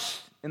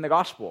trust in the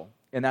gospel.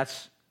 And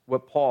that's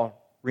what Paul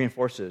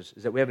reinforces,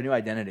 is that we have a new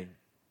identity.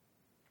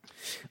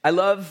 I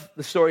love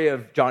the story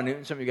of John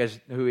Newton. Some of you guys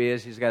know who he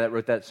is. He's the guy that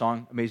wrote that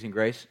song, Amazing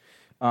Grace.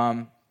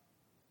 I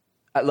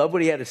love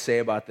what he had to say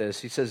about this.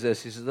 He says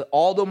this. He says,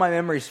 although my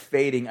memory is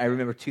fading, I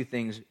remember two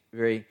things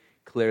very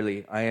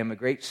clearly. I am a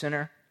great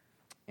sinner,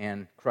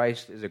 and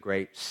Christ is a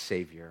great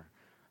Savior.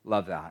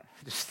 Love that.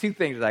 Just two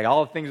things, like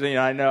all the things that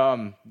I know,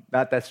 I'm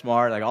not that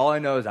smart. Like all I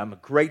know is I'm a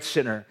great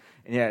sinner,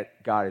 and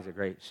yet God is a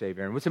great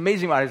Savior. And what's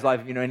amazing about his life,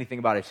 if you know anything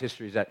about his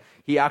history, is that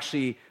he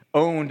actually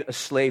owned a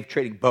slave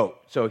trading boat.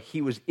 So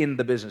he was in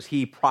the business.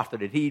 He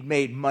profited. He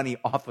made money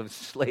off of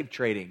slave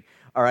trading.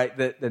 All right,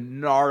 the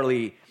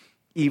gnarly,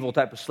 evil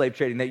type of slave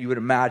trading that you would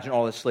imagine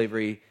all this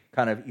slavery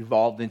kind of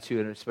evolved into,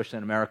 and especially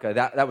in America.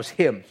 That was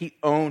him. He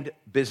owned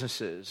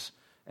businesses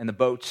and the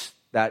boats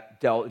that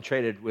dealt and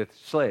traded with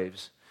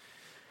slaves.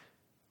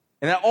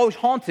 And that always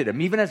haunted him.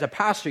 Even as a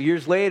pastor,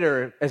 years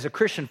later, as a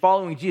Christian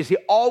following Jesus, he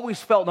always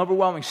felt an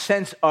overwhelming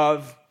sense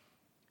of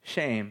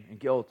shame and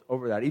guilt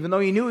over that, even though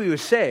he knew he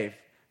was saved.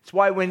 That's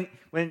why when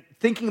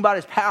thinking about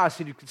his past,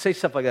 he could say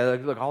stuff like that,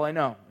 like, look, all I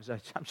know is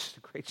that I'm just a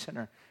great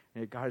sinner,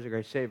 and God is a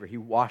great Savior. He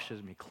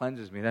washes me,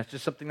 cleanses me. That's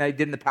just something that he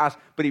did in the past,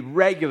 but he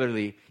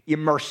regularly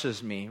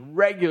immerses me,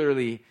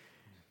 regularly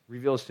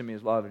reveals to me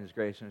his love and his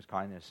grace and his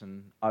kindness.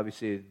 And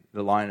obviously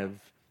the line of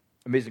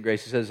Amazing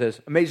Grace, he says this,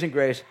 Amazing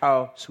Grace,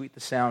 how sweet the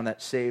sound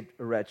that saved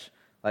a wretch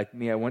like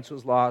me. I once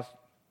was lost,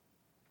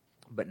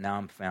 but now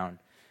I'm found.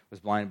 Was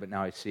blind, but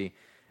now I see.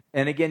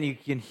 And again, you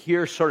can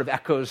hear sort of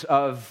echoes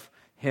of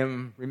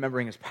him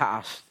remembering his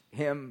past.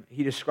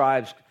 He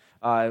describes,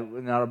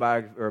 an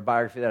autobiography or a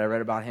biography that I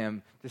read about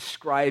him,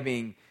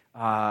 describing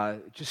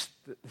just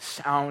the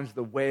sounds,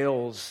 the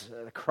wails,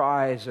 the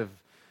cries of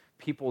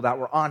people that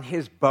were on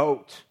his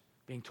boat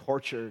being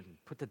tortured,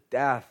 put to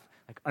death,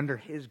 like under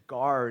his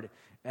guard.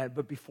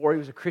 But before he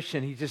was a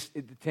Christian,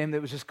 to him,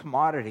 it was just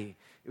commodity.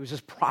 It was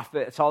just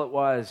profit. That's all it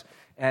was.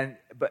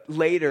 But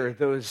later,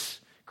 those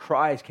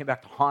cries came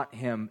back to haunt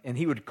him, and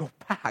he would go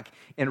back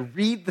and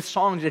read the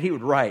songs that he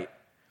would write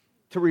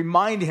to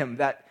remind him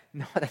that,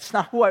 no, that's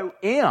not who I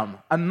am.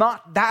 I'm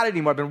not that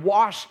anymore. I've been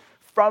washed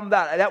from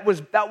that. That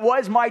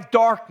was my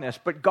darkness,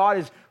 but God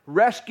has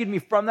rescued me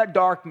from that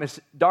darkness,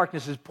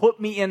 has put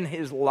me in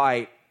his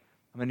light.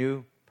 I'm a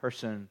new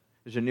person.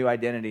 There's a new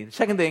identity. The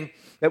second thing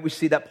that we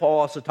see that Paul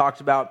also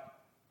talks about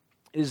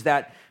is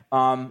that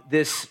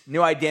this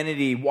new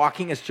identity,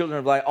 walking as children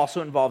of light,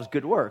 also involves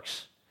good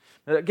works.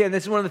 Again,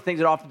 this is one of the things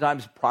that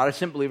oftentimes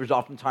Protestant believers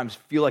oftentimes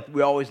feel like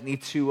we always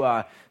need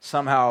to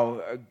somehow,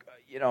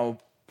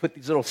 put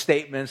these little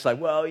statements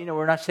like, well,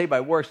 we're not saved by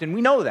works, and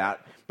we know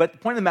that. But the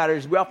point of the matter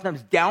is we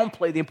oftentimes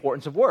downplay the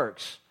importance of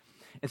works.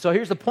 And so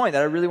here's the point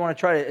that I really want to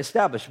try to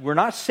establish. We're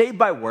not saved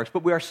by works,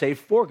 but we are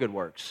saved for good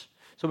works.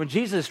 So when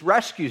Jesus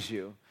rescues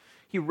you,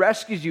 he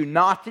rescues you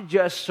not to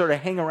just sort of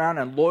hang around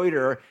and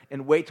loiter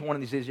and wait till one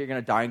of these days you're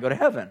going to die and go to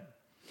heaven.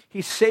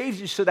 He saves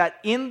you so that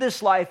in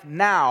this life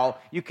now,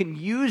 you can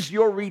use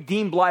your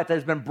redeemed life that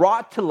has been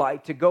brought to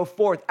light to go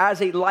forth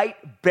as a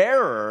light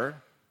bearer,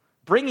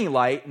 bringing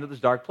light into those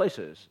dark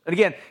places. And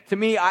again, to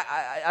me,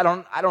 I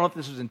don't know if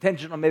this was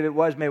intentional. Maybe it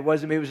was, maybe it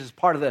wasn't. Maybe it was just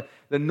part of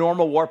the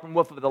normal warp and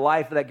woof of the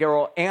life of that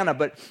girl, Anna.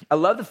 But I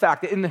love the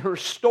fact that in her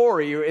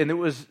story, and it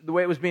was the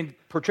way it was being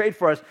portrayed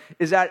for us,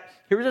 is that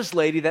here was this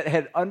lady that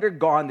had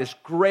undergone this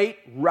great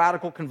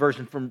radical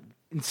conversion from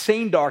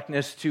insane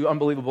darkness to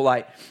unbelievable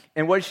light.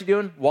 And what is she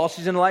doing? While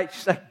she's in the light,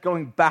 she's like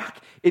going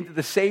back into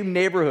the same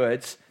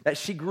neighborhoods that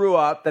she grew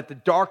up, that the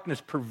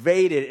darkness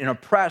pervaded and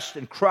oppressed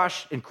and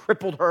crushed and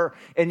crippled her.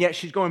 And yet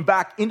she's going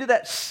back into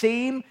that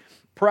same,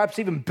 perhaps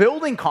even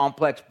building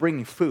complex,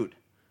 bringing food.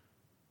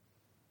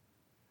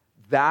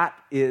 That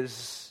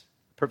is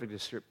a perfect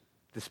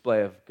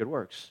display of good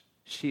works.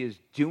 She is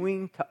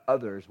doing to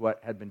others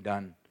what had been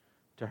done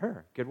to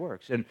her, good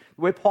works. And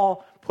the way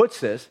Paul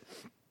puts this,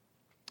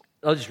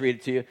 I'll just read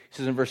it to you. He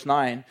says in verse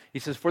 9, he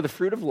says, for the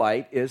fruit of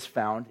light is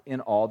found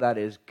in all that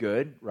is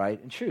good, right,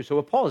 and true. So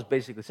what Paul is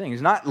basically saying,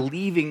 he's not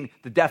leaving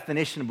the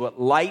definition of what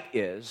light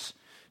is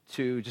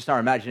to just our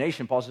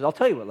imagination. Paul says, I'll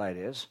tell you what light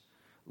is.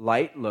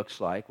 Light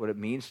looks like, what it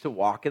means to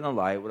walk in the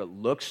light, what it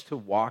looks to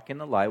walk in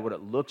the light, what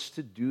it looks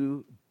to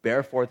do,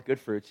 bear forth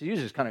good fruits. He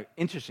uses this kind of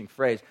interesting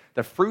phrase,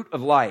 the fruit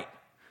of light.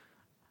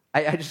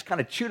 I just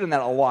kind of chewed on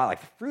that a lot,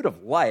 like the fruit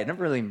of light. I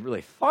never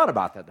really thought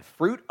about that, the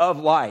fruit of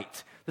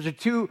light. Those are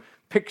two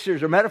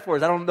pictures or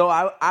metaphors I don't know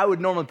I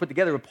would normally put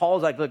together, but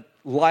Paul's like, look,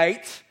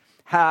 light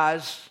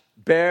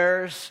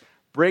bears,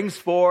 brings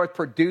forth,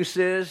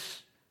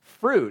 produces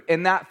fruit.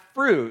 And that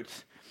fruit,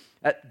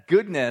 that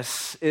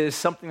goodness, is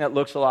something that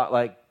looks a lot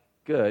like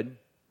good,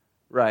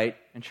 right,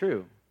 and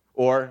true.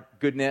 Or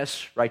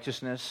goodness,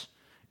 righteousness,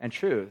 and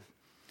truth.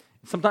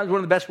 Sometimes one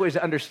of the best ways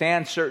to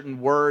understand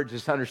certain words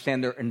is to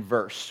understand their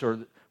inverse, or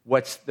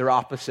what's their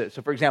opposite.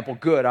 So for example,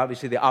 good,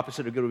 obviously the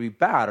opposite of good would be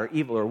bad or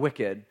evil or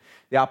wicked.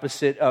 The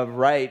opposite of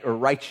right or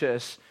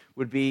righteous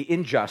would be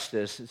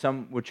injustice.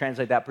 Some would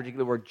translate that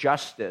particular word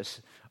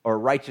justice or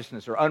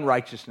righteousness or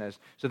unrighteousness.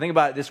 So think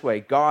about it this way.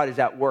 God is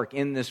at work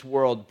in this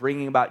world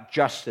bringing about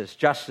justice.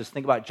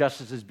 Think about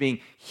justice as being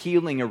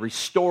healing or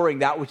restoring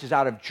that which is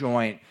out of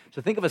joint.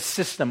 So think of a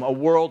system, a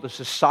world, a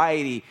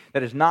society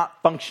that is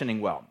not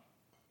functioning well.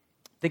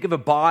 Think of a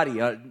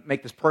body,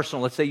 make this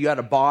personal. Let's say you had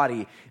a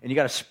body and you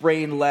got a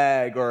sprained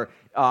leg, or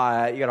you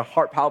got a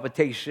heart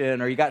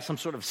palpitation, or you got some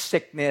sort of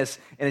sickness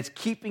and it's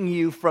keeping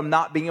you from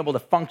not being able to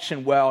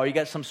function well, or you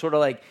got some sort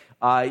of like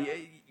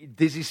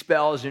dizzy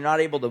spells, you're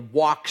not able to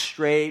walk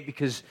straight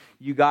because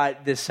you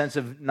got this sense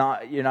of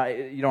you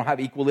don't have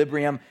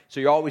equilibrium, so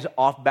you're always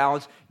off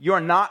balance. You're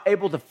not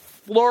able to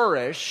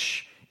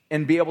flourish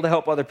and be able to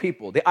help other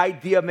people. The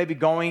idea of maybe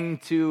going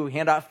to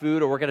hand out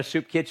food or work at a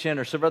soup kitchen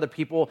or serve other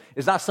people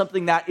is not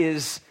something that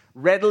is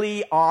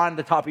readily on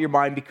the top of your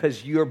mind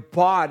because your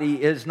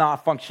body is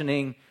not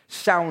functioning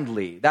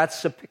soundly.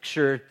 That's a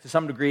picture to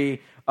some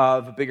degree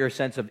of a bigger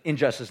sense of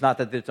injustice. Not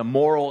that it's a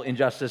moral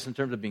injustice in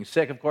terms of being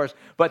sick, of course,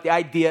 but the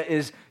idea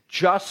is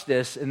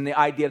justice, and the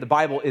idea of the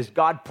Bible is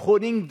God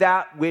putting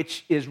that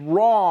which is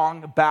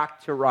wrong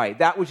back to right,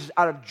 that which is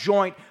out of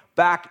joint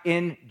back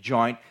in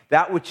joint,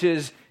 that which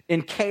is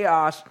in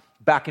chaos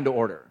back into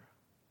order,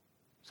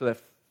 so that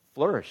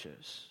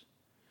flourishes.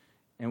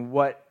 And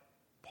what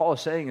Paul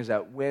is saying is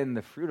that when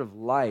the fruit of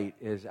light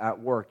is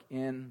at work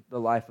in the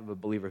life of a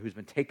believer who's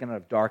been taken out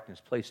of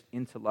darkness, placed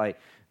into light,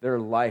 their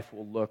life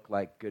will look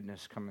like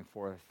goodness coming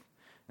forth.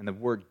 And the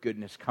word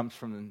goodness comes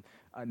from,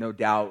 no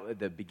doubt,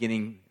 the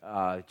beginning,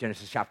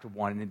 Genesis chapter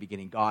 1, in the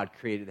beginning, God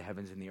created the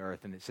heavens and the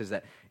earth. And it says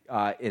that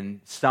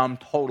in sum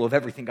total of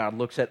everything, God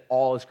looks at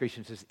all his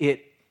creation and says,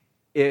 it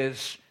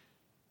is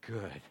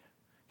good.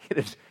 It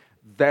is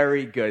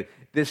very good.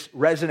 This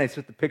resonates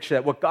with the picture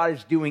that what God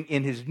is doing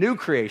in his new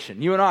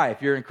creation, you and I,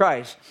 if you're in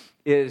Christ,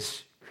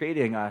 is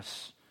creating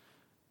us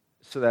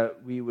so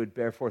that we would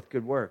bear forth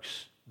good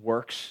works,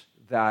 works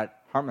that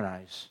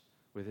harmonize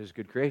with his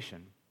good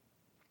creation.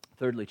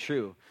 Thirdly,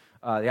 true.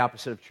 The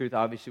opposite of truth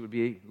obviously would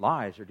be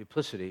lies or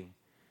duplicity.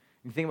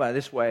 You think about it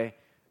this way,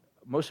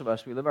 most of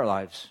us, we live our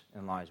lives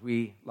in lies.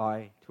 We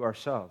lie to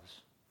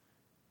ourselves.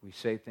 We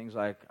say things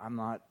like, I'm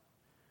not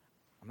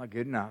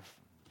good enough,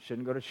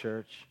 shouldn't go to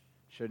church,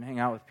 shouldn't hang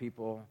out with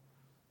people.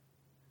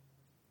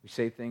 We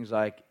say things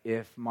like,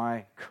 if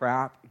my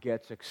crap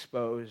gets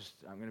exposed,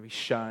 I'm going to be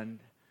shunned.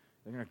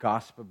 They're going to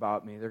gossip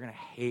about me. They're going to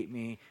hate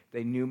me.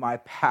 They knew my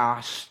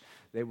past.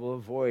 They will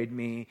avoid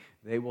me.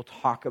 They will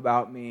talk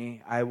about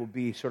me. I will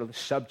be sort of the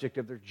subject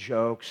of their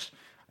jokes.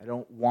 I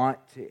don't want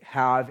to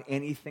have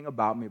anything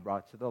about me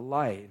brought to the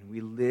light. And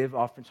we live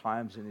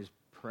oftentimes in these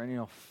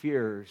perennial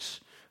fears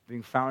of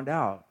being found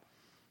out.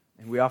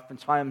 And we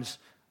oftentimes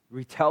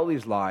retell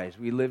these lies.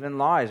 We live in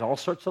lies, all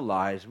sorts of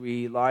lies.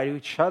 We lie to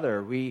each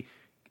other. We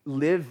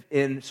live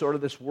in sort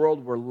of this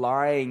world where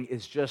lying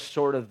is just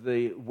sort of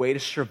the way to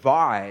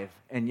survive.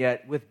 And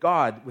yet with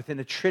God, within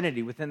the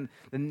Trinity, within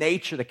the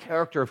nature, the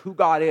character of who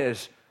God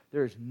is,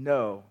 there is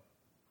no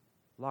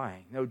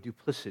lying, no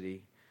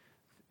duplicity.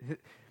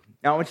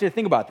 Now I want you to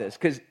think about this,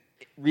 because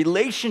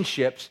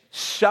relationships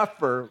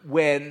suffer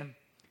when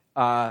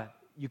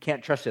you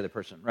can't trust the other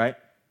person, right?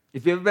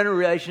 If you've ever been in a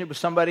relationship with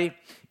somebody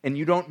and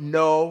you don't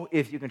know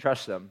if you can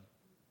trust them,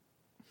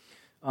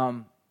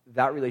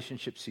 that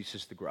relationship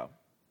ceases to grow.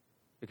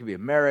 It could be a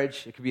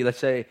marriage. It could be, let's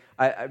say,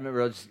 I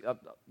remember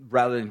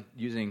rather than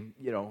using,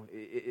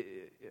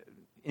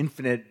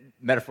 infinite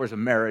metaphors of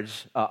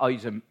marriage, I'll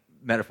use a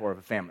metaphor of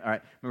a family. All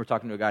right, I remember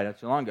talking to a guy not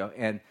too long ago,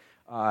 and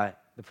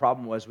the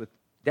problem was with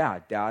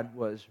Dad. Dad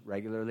was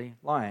regularly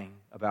lying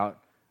about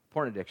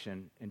porn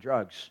addiction and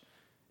drugs,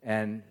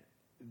 and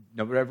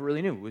nobody ever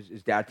really knew.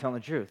 Is Dad telling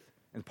the truth?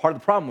 And part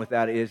of the problem with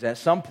that is at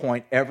some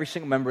point, every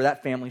single member of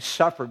that family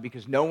suffered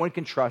because no one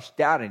can trust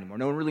Dad anymore.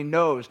 No one really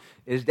knows,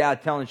 is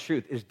Dad telling the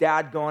truth? Is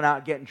Dad going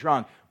out getting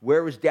drunk?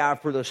 Where was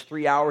Dad for those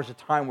 3 hours of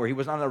time where he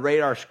was on the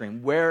radar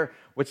screen?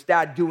 What's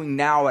Dad doing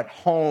now at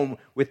home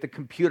with the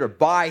computer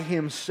by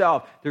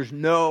himself? There's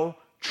no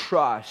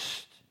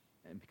trust.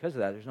 And because of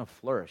that, there's no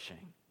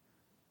flourishing.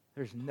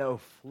 There's no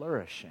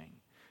flourishing.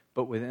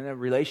 But within a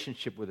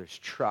relationship where there's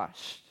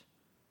trust,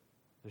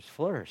 there's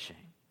flourishing.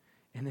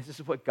 And this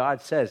is what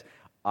God says.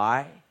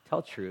 I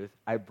tell truth,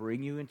 I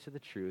bring you into the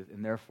truth,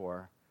 and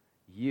therefore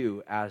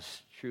you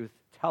as truth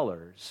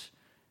tellers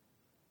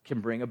can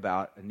bring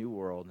about a new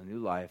world, a new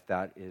life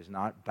that is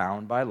not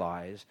bound by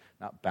lies,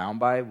 not bound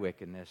by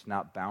wickedness,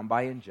 not bound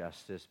by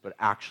injustice, but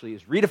actually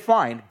is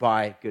redefined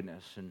by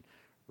goodness and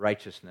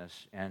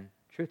righteousness and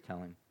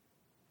truth-telling.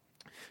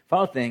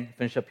 Final thing,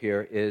 finish up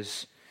here,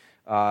 is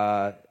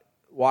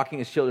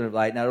walking as children of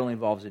light not only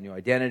involves a new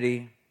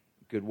identity,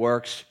 good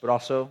works, but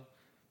also,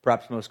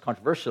 perhaps most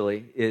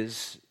controversially,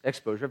 is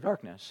exposure of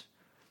darkness.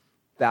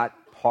 That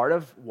part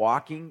of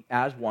walking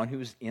as one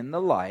who's in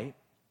the light,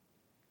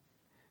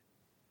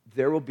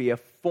 there will be a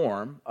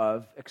form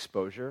of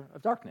exposure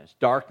of darkness.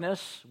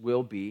 Darkness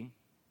will be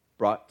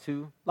brought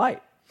to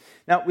light.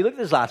 Now, we looked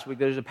at this last week.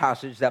 There's a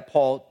passage that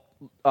Paul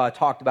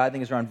talked about. I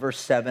think it's around verse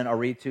 7. I'll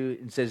read to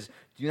it. It says,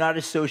 do not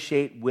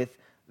associate with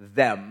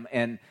them.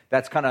 And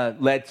that's kind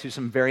of led to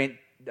some variant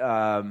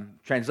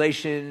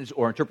translations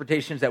or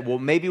interpretations that, well,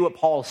 maybe what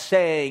Paul's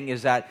saying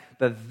is that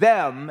the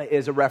them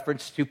is a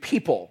reference to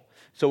people.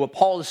 So what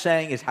Paul is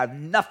saying is have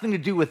nothing to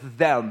do with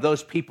them,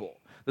 those people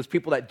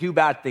that do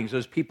bad things,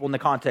 those people in the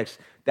context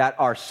that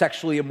are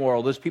sexually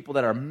immoral, those people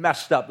that are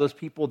messed up, those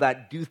people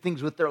that do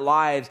things with their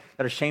lives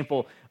that are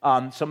shameful.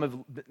 Some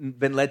have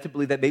been led to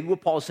believe that maybe what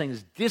Paul is saying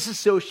is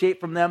disassociate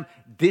from them,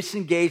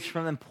 disengage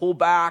from them, pull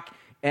back,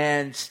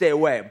 and stay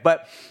away.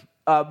 But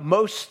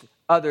most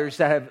others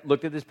that have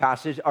looked at this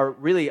passage are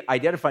really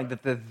identifying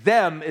that the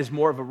them is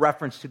more of a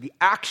reference to the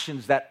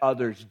actions that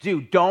others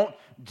do. Don't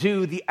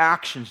do the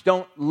actions.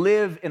 Don't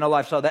live in a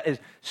lifestyle that is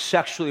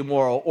sexually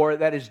immoral or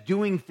that is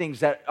doing things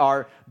that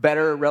are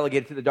better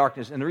relegated to the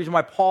darkness. And the reason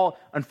why Paul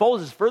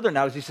unfolds this further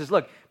now is he says,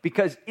 look,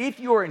 because if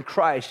you are in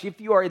Christ, if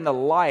you are in the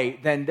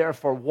light, then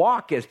therefore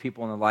walk as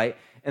people in the light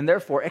and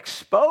therefore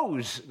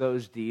expose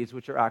those deeds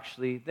which are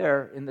actually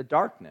there in the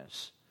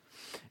darkness.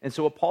 And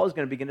so what Paul is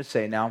going to begin to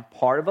say now,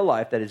 part of a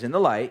life that is in the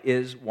light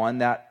is one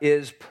that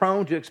is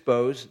prone to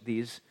expose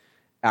these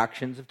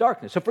actions of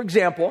darkness. So for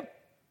example,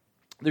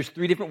 there's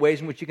 3 different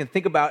ways in which you can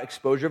think about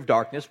exposure of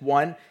darkness.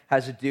 One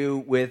has to do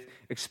with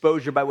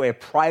exposure by way of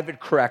private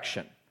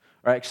correction,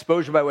 right?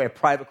 Exposure by way of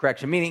private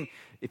correction, meaning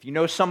if you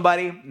know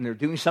somebody and they're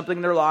doing something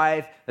in their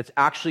life that's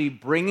actually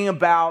bringing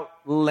about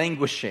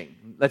languishing.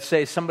 Let's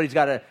say somebody's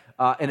got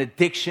an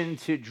addiction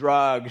to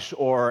drugs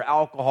or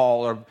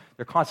alcohol, or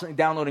they're constantly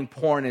downloading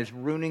porn, and it's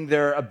ruining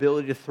their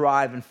ability to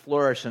thrive and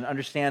flourish and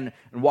understand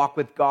and walk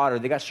with God, or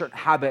they got certain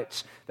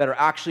habits that are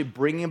actually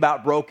bringing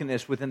about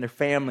brokenness within their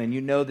family, and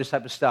you know this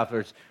type of stuff, or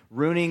it's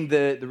ruining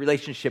the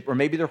relationship, or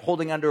maybe they're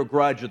holding under a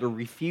grudge, or they're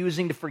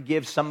refusing to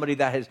forgive somebody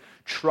that has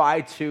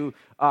tried to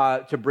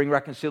bring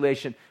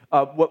reconciliation.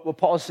 What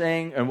Paul's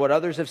saying, and what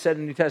others have said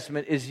in the New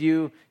Testament, is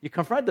you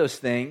confront those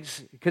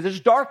things because there's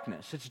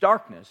darkness. It's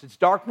darkness. It's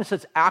darkness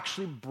that's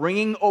actually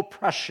bringing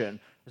oppression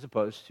as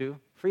opposed to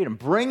freedom,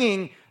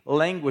 bringing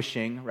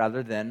languishing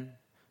rather than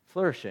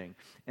flourishing.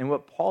 And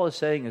what Paul is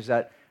saying is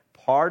that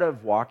part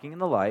of walking in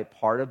the light,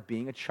 part of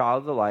being a child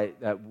of the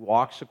light that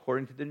walks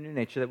according to the new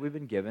nature that we've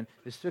been given,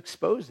 is to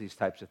expose these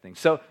types of things.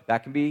 So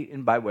that can be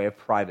by way of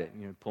private.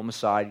 You pull them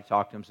aside, you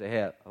talk to them, say,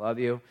 hey, I love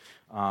you.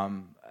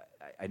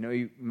 I know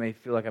you may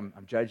feel like I'm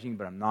judging,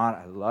 but I'm not.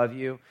 I love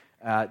you.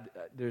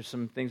 There's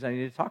some things I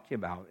need to talk to you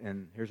about,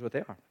 and here's what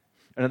they are.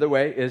 Another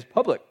way is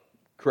public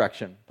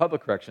correction.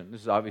 Public correction.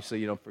 This is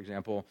obviously, for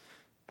example,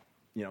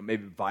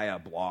 maybe via a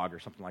blog or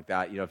something like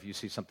that. If you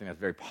see something that's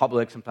very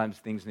public, sometimes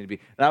things need to be.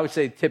 And I would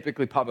say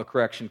typically public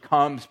correction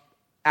comes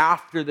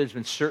after there's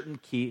been certain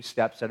key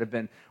steps that have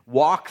been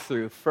walked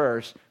through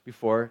first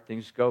before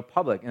things go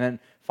public. And then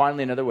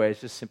finally, another way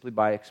is just simply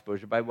by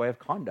exposure by way of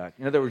conduct.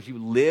 In other words, you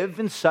live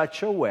in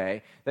such a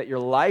way that your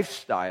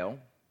lifestyle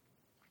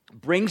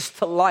brings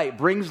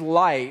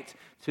light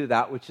to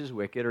that which is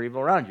wicked or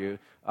evil around you.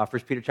 1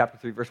 Peter chapter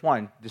 3, verse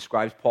 1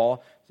 describes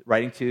Paul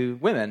writing to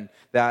women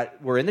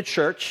that were in the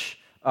church.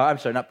 I'm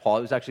sorry, not Paul,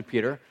 it was actually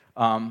Peter.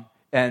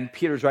 And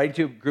Peter's writing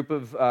to a group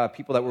of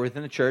people that were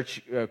within the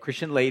church,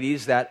 Christian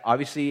ladies that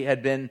obviously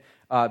had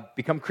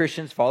become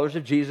Christians, followers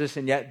of Jesus,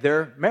 and yet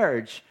their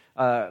marriage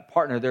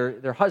partner,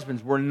 their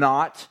husbands, were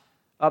not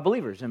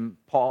believers. And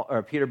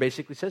Peter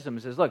basically says to them,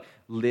 he says, look,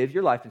 live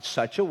your life in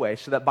such a way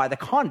so that by the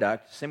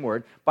conduct, same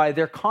word, by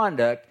their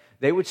conduct,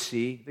 they would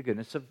see the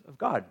goodness of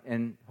God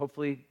and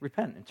hopefully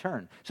repent and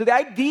turn. So the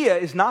idea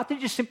is not to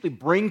just simply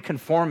bring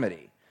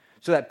conformity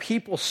so that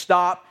people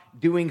stop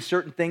doing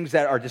certain things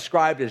that are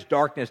described as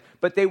darkness,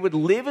 but they would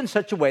live in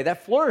such a way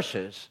that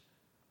flourishes.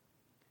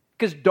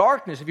 Because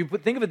darkness, if you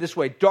think of it this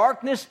way,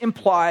 darkness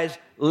implies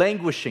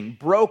languishing,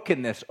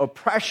 brokenness,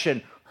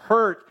 oppression,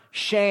 hurt,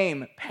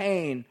 shame,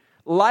 pain.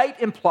 Light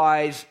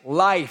implies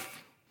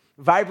life,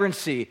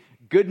 vibrancy,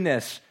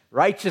 goodness,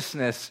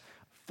 righteousness,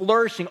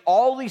 flourishing.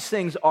 All these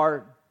things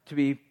are to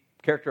be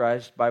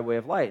characterized by way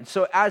of light. And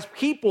so as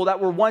people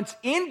that were once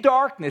in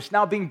darkness,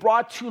 now being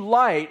brought to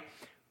light,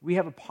 we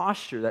have a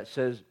posture that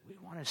says we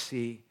want to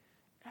see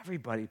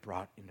everybody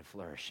brought into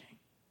flourishing.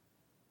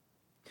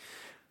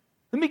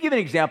 Let me give an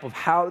example of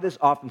how this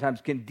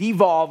oftentimes can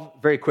devolve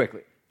very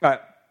quickly. All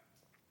right.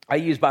 I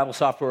use Bible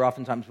software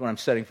oftentimes when I'm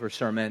studying for a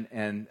sermon,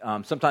 and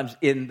sometimes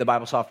in the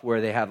Bible software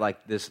they have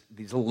like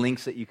these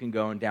links that you can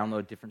go and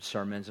download different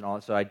sermons and all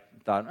that. So I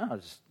thought,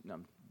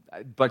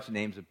 a bunch of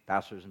names of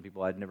pastors and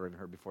people I'd never even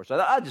heard before. So I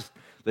thought I'd just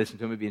listen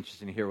to them. It'd be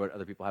interesting to hear what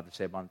other people have to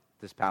say about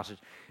this passage.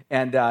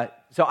 And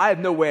so I have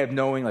no way of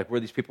knowing like where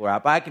these people are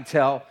at, but I can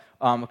tell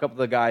a couple of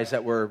the guys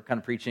that were kind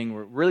of preaching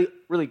were really,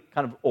 really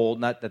kind of old.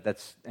 Not that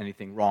that's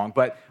anything wrong,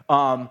 but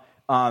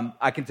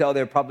I can tell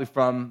they're probably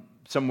from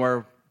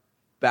somewhere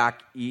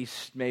back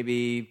east,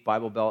 maybe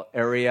Bible Belt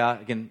area.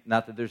 Again,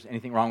 not that there's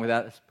anything wrong with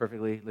that. That's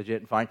perfectly legit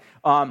and fine.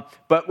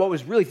 But what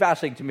was really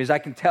fascinating to me is I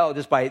can tell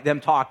just by them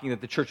talking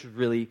that the church was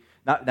really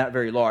not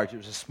very large. It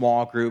was a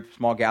small group,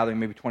 small gathering,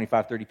 maybe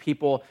 25, 30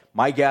 people.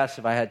 My guess,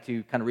 if I had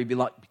to kind of read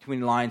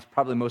between the lines,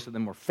 probably most of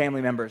them were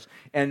family members.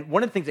 And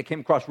one of the things that came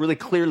across really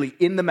clearly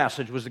in the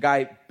message was the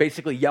guy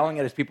basically yelling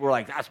at his people, were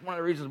like, that's one of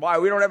the reasons why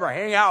we don't ever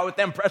hang out with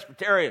them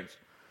Presbyterians,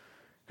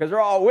 because they're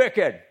all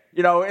wicked,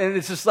 and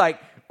it's just like,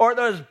 or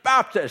those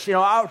Baptists,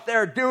 out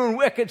there doing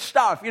wicked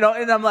stuff, and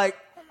I'm like,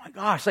 oh my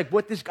gosh, like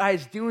what this guy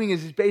is doing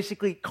is he's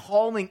basically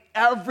calling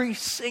every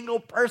single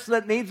person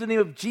that names the name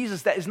of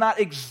Jesus that is not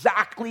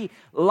exactly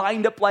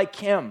lined up like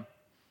him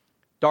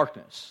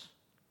darkness.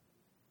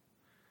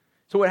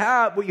 So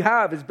what you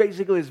have is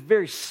basically this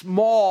very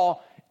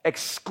small,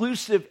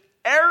 exclusive,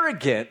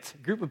 arrogant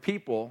group of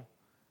people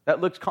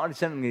that looks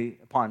condescendingly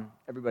upon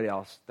everybody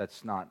else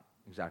that's not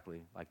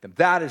exactly like them.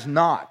 That is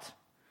not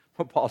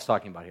what Paul's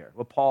talking about here.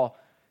 What Paul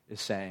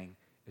is saying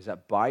is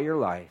that by your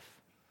life,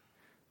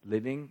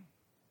 living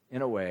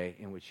in a way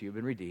in which you've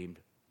been redeemed,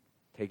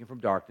 taken from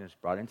darkness,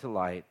 brought into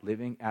light,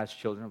 living as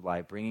children of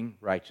light, bringing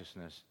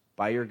righteousness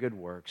by your good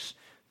works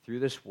through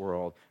this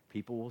world,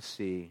 people will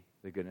see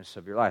the goodness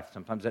of your life.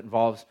 Sometimes that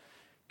involves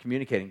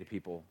communicating to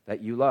people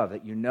that you love,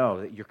 that you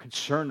know, that you're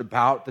concerned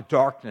about the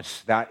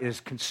darkness that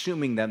is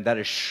consuming them, that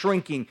is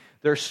shrinking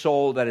their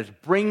soul, that is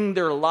bringing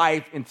their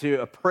life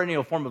into a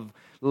perennial form of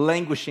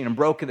languishing and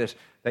brokenness,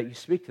 that you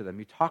speak to them,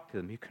 you talk to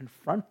them, you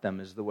confront them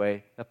is the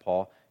way that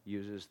Paul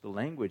uses the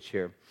language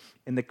here.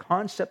 And the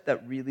concept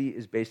that really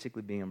is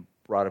basically being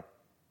brought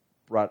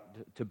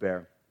to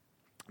bear,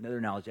 another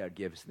analogy I would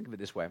give is think of it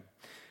this way.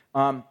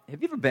 Have you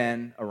ever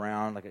been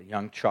around like a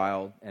young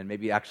child and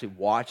maybe actually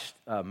watched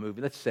a movie,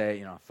 let's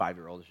say, a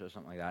 5-year-old or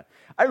something like that?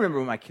 I remember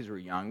when my kids were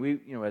young, we,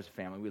 as a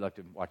family, we liked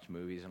to watch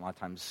movies, and a lot of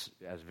times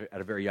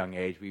at a very young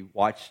age, we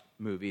watched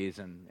movies,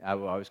 and I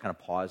would always kind of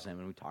pause them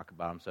when we talk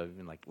about them. So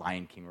even like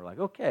Lion King, we're like,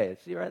 okay,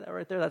 see right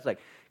there? That's like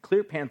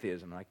clear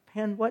pantheism. I'm like,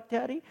 pan what,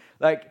 Daddy?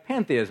 Like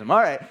pantheism. All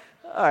right,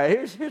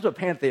 here's what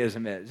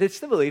pantheism is. It's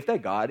the belief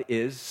that God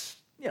is,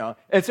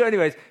 and so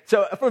anyways,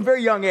 so from a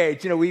very young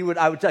age,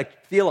 I would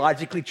like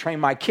theologically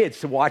train my kids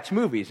to watch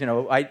movies.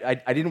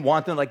 I didn't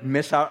want them to like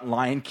miss out on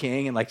Lion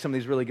King and like some of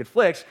these really good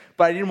flicks,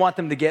 but I didn't want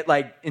them to get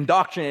like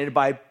indoctrinated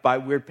by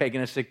weird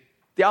paganistic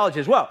theology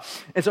as well.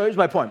 And so here's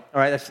my point. All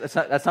right,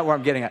 that's not where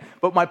I'm getting at.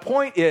 But my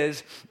point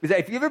is that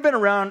if you've ever been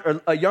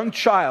around a young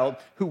child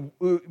who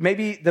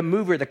maybe the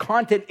movie or the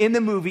content in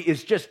the movie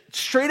is just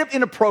straight up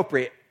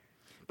inappropriate,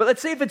 but let's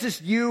say if it's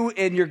just you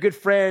and your good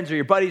friends or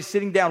your buddies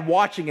sitting down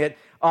watching it,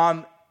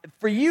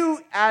 for you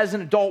as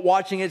an adult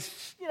watching it,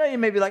 you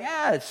may be like,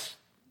 I'm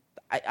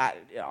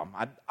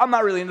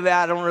not really into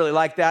that. I don't really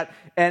like that.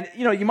 And,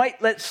 you might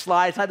let it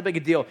slide. It's not that big a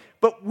deal.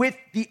 But with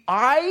the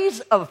eyes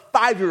of a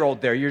 5-year-old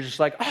there, you're just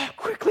like,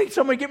 quickly,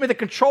 somebody get me the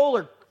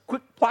controller.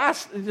 Quick,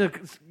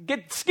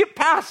 skip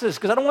past this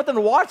because I don't want them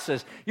to watch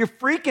this. You're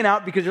freaking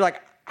out because you're like,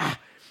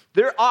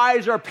 their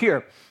eyes are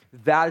pure.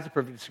 That is a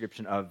perfect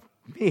description of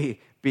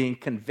me being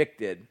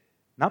convicted,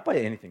 not by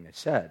anything they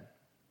said,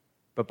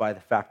 but by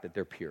the fact that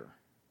they're pure.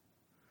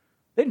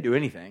 They didn't do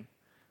anything.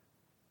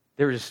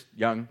 They were just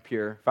young,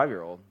 pure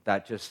 5-year-old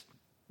that just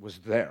was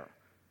there.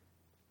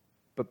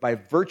 But by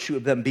virtue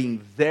of them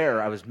being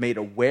there, I was made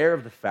aware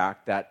of the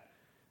fact that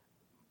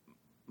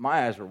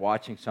my eyes were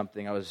watching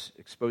something. I was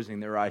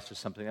exposing their eyes to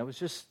something that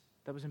was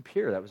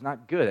impure, that was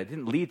not good. That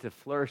didn't lead to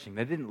flourishing.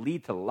 That didn't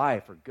lead to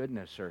life or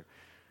goodness or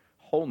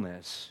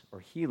wholeness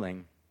or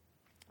healing.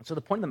 And so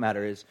the point of the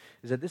matter is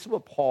that this is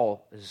what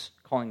Paul is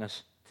calling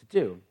us to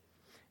do.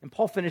 And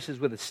Paul finishes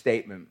with a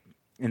statement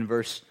in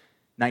verse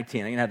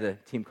 19. I'm going to have the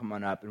team come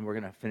on up, and we're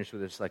going to finish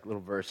with this like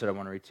little verse that I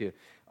want to read to you.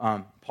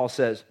 Paul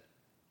says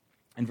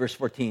in verse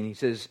 14, he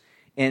says,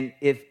 and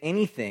if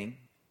anything,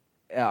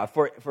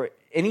 for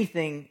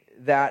anything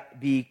that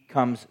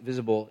becomes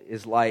visible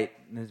is light.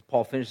 And as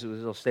Paul finishes with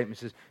his little statement,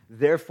 he says,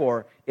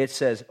 therefore it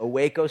says,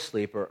 awake, O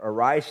sleeper,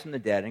 arise from the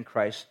dead, and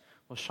Christ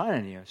will shine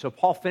on you. So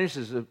Paul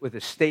finishes with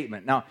a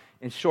statement. Now,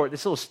 in short,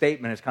 this little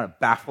statement has kind of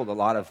baffled a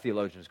lot of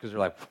theologians because they're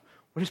like,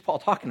 what is Paul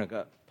talking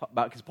about?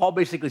 Because Paul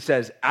basically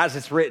says, as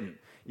it's written,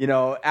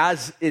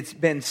 as it's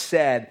been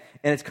said.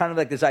 And it's kind of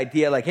like this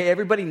idea like, hey,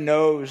 everybody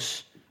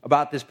knows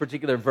about this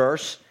particular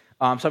verse.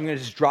 So I'm going to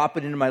just drop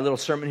it into my little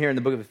sermon here in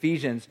the book of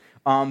Ephesians.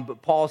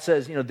 But Paul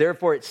says,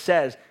 therefore it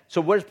says.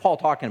 So what is Paul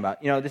talking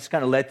about? This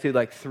kind of led to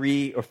like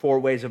 3 or 4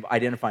 ways of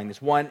identifying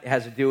this. One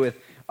has to do with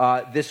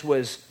this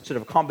was sort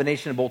of a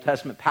combination of Old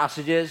Testament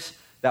passages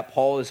that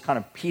Paul is kind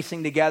of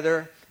piecing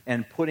together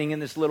and putting in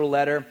this little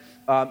letter.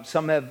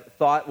 Some have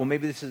thought, well,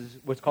 maybe this is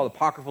what's called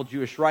apocryphal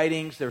Jewish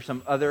writings. There are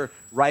some other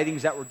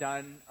writings that were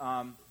done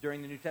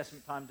during the New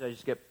Testament time. Did I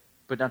just get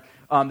put down?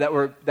 That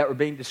were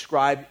being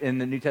described in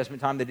the New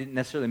Testament time. They didn't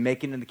necessarily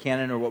make it in the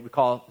canon or what we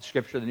call the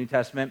Scripture of the New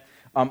Testament.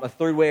 A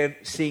third way of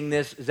seeing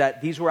this is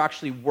that these were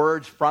actually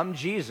words from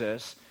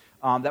Jesus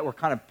that were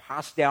kind of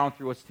passed down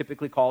through what's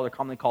typically called or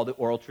commonly called the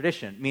oral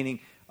tradition, meaning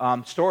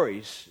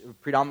stories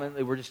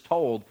predominantly were just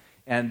told.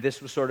 And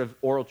this was sort of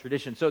oral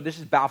tradition. So this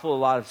has baffled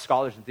a lot of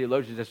scholars and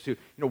theologians as to,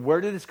 where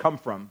did this come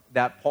from?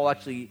 That Paul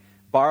actually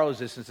borrows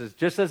this and says,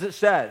 just as it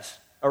says,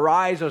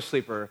 arise, O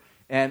sleeper,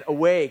 and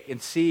awake and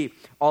see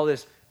all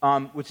this,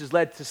 which has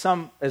led to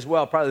some as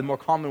well, probably the more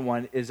common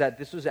one, is that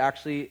this was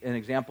actually an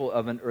example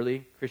of an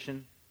early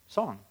Christian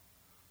song.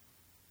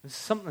 This is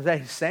something that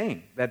he's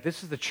saying, that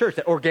this is the church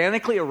that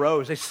organically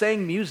arose. They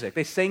sang music.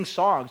 They sang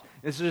songs.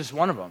 This is just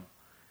one of them.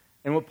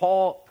 And what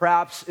Paul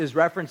perhaps is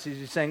referencing,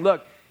 he's saying,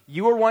 look,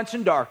 you were once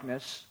in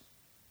darkness,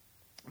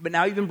 but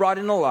now you've been brought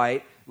into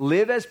light.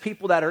 Live as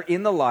people that are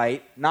in the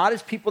light, not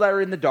as people that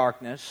are in the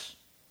darkness.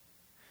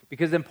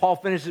 Because then Paul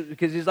finishes,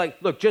 because he's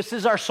like, look, just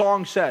as our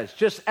song says,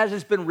 just as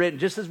it's been written,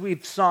 just as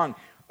we've sung,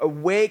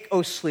 awake,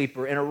 O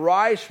sleeper, and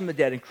arise from the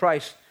dead, and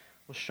Christ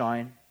will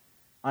shine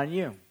on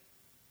you.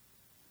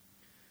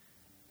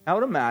 I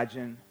would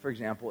imagine, for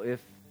example, if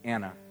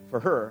Anna, for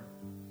her,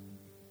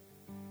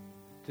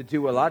 to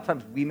do what a lot of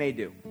times we may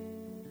do,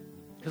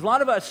 Because a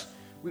lot of us,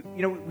 we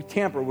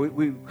tamper.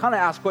 We kind of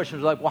ask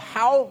questions like, well,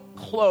 how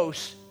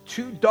close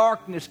to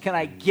darkness can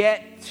I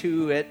get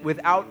to it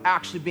without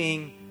actually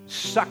being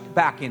sucked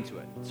back into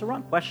it? It's the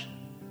wrong question.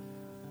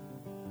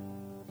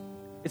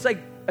 It's like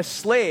a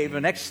slave,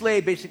 an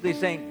ex-slave basically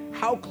saying,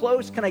 how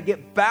close can I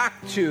get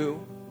back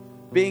to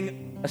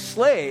being a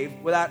slave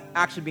without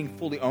actually being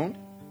fully owned?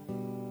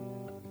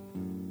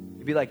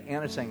 It'd be like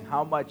Anna saying,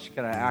 how much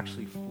can I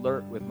actually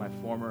flirt with my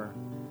former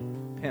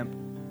pimp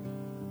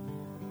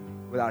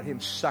without him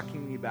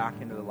sucking me back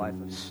into the life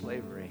of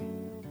slavery,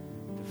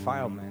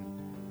 defilement,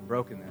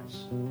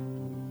 brokenness?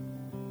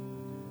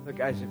 Look,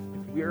 guys, if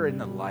we are in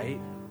the light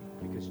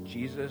because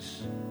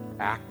Jesus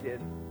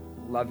acted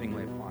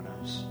lovingly upon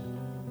us,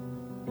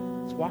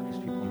 let's walk as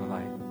people in the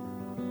light.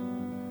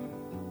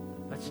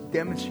 Let's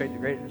demonstrate the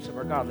greatness of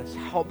our God. Let's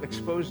help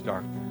expose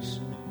darkness,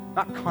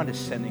 not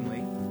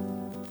condescendingly,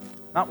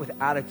 not with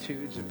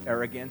attitudes of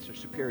arrogance or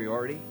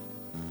superiority,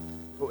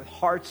 but with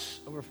hearts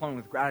overflowing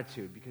with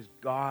gratitude because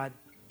God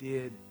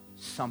did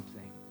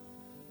something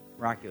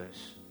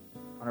miraculous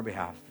on our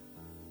behalf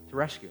to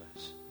rescue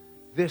us.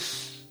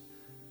 This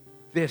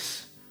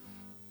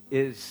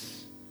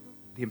is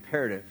the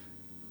imperative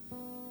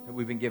that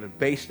we've been given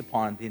based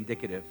upon the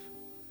indicative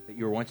that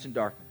you were once in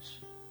darkness,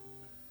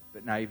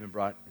 but now you've been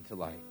brought into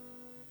light.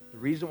 The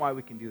reason why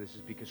we can do this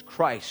is because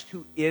Christ,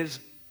 who is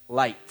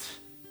light,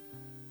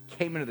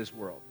 came into this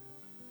world,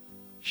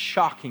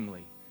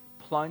 shockingly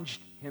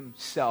plunged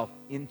himself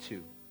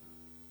into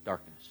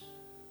darkness.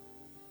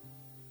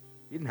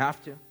 He didn't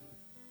have to.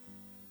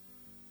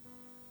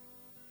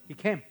 He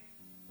came.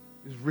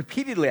 He was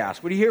repeatedly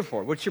asked, what are you here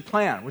for? What's your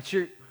plan? What's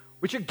your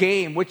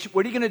game? What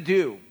are you going to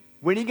do?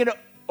 When are you going to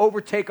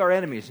overtake our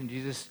enemies? And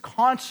Jesus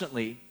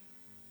constantly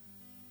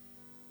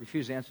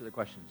refused to answer their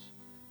questions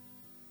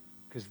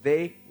because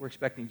they were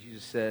expecting,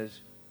 Jesus says,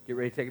 get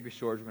ready to take up your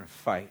swords. We're going to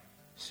fight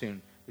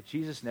soon. But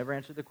Jesus never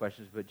answered the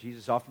questions, but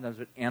Jesus oftentimes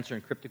would answer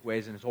in cryptic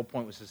ways, and his whole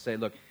point was to say,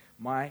 look,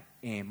 my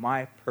aim,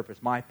 my purpose,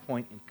 my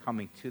point in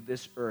coming to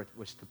this earth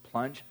was to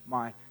plunge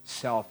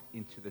myself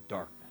into the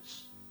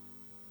darkness.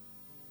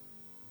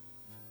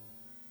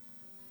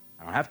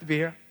 I don't have to be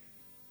here.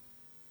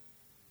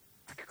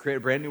 I could create a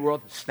brand new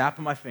world with the snap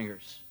of my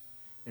fingers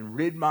and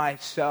rid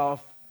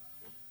myself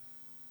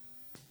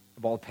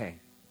of all pain.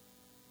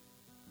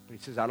 But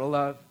he says, out of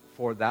love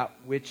for that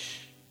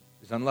which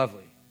is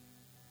unlovely.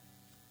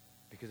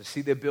 Because I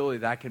see the ability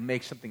that I can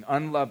make something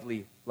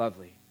unlovely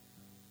lovely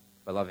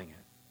by loving it.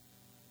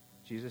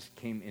 Jesus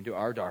came into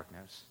our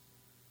darkness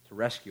to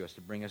rescue us,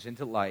 to bring us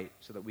into light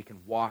so that we can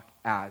walk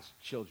as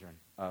children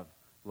of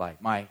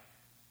light. My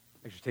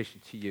exhortation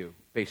to you,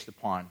 based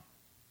upon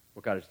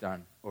what God has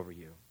done over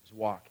you, is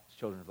walk as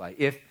children of light.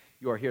 If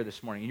you are here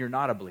this morning and you're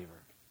not a believer,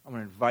 I'm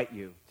going to invite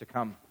you to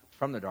come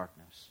from the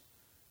darkness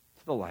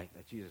to the light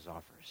that Jesus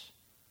offers.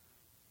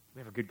 We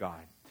have a good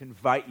God to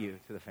invite you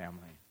to the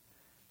family.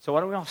 So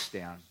why don't we all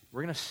stand?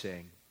 We're going to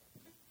sing.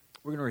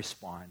 We're going to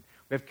respond.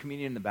 We have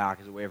communion in the back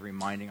as a way of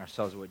reminding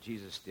ourselves of what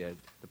Jesus did,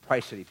 the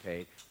price that he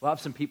paid. We'll have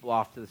some people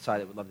off to the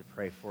side that would love to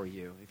pray for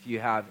you. If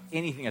you have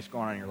anything that's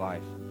going on in your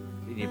life,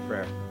 you need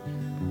prayer.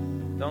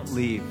 Don't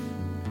leave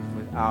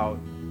without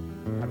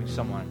having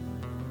someone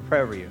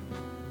pray over you,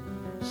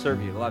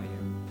 serve you, love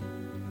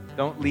you.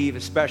 Don't leave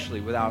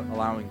especially without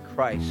allowing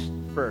Christ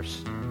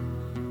first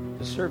to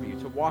serve you,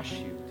 to wash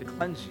you, to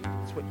cleanse you.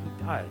 That's what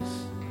he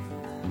does.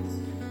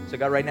 So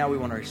God, right now we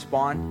want to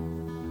respond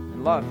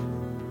in love.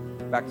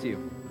 Back to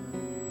you.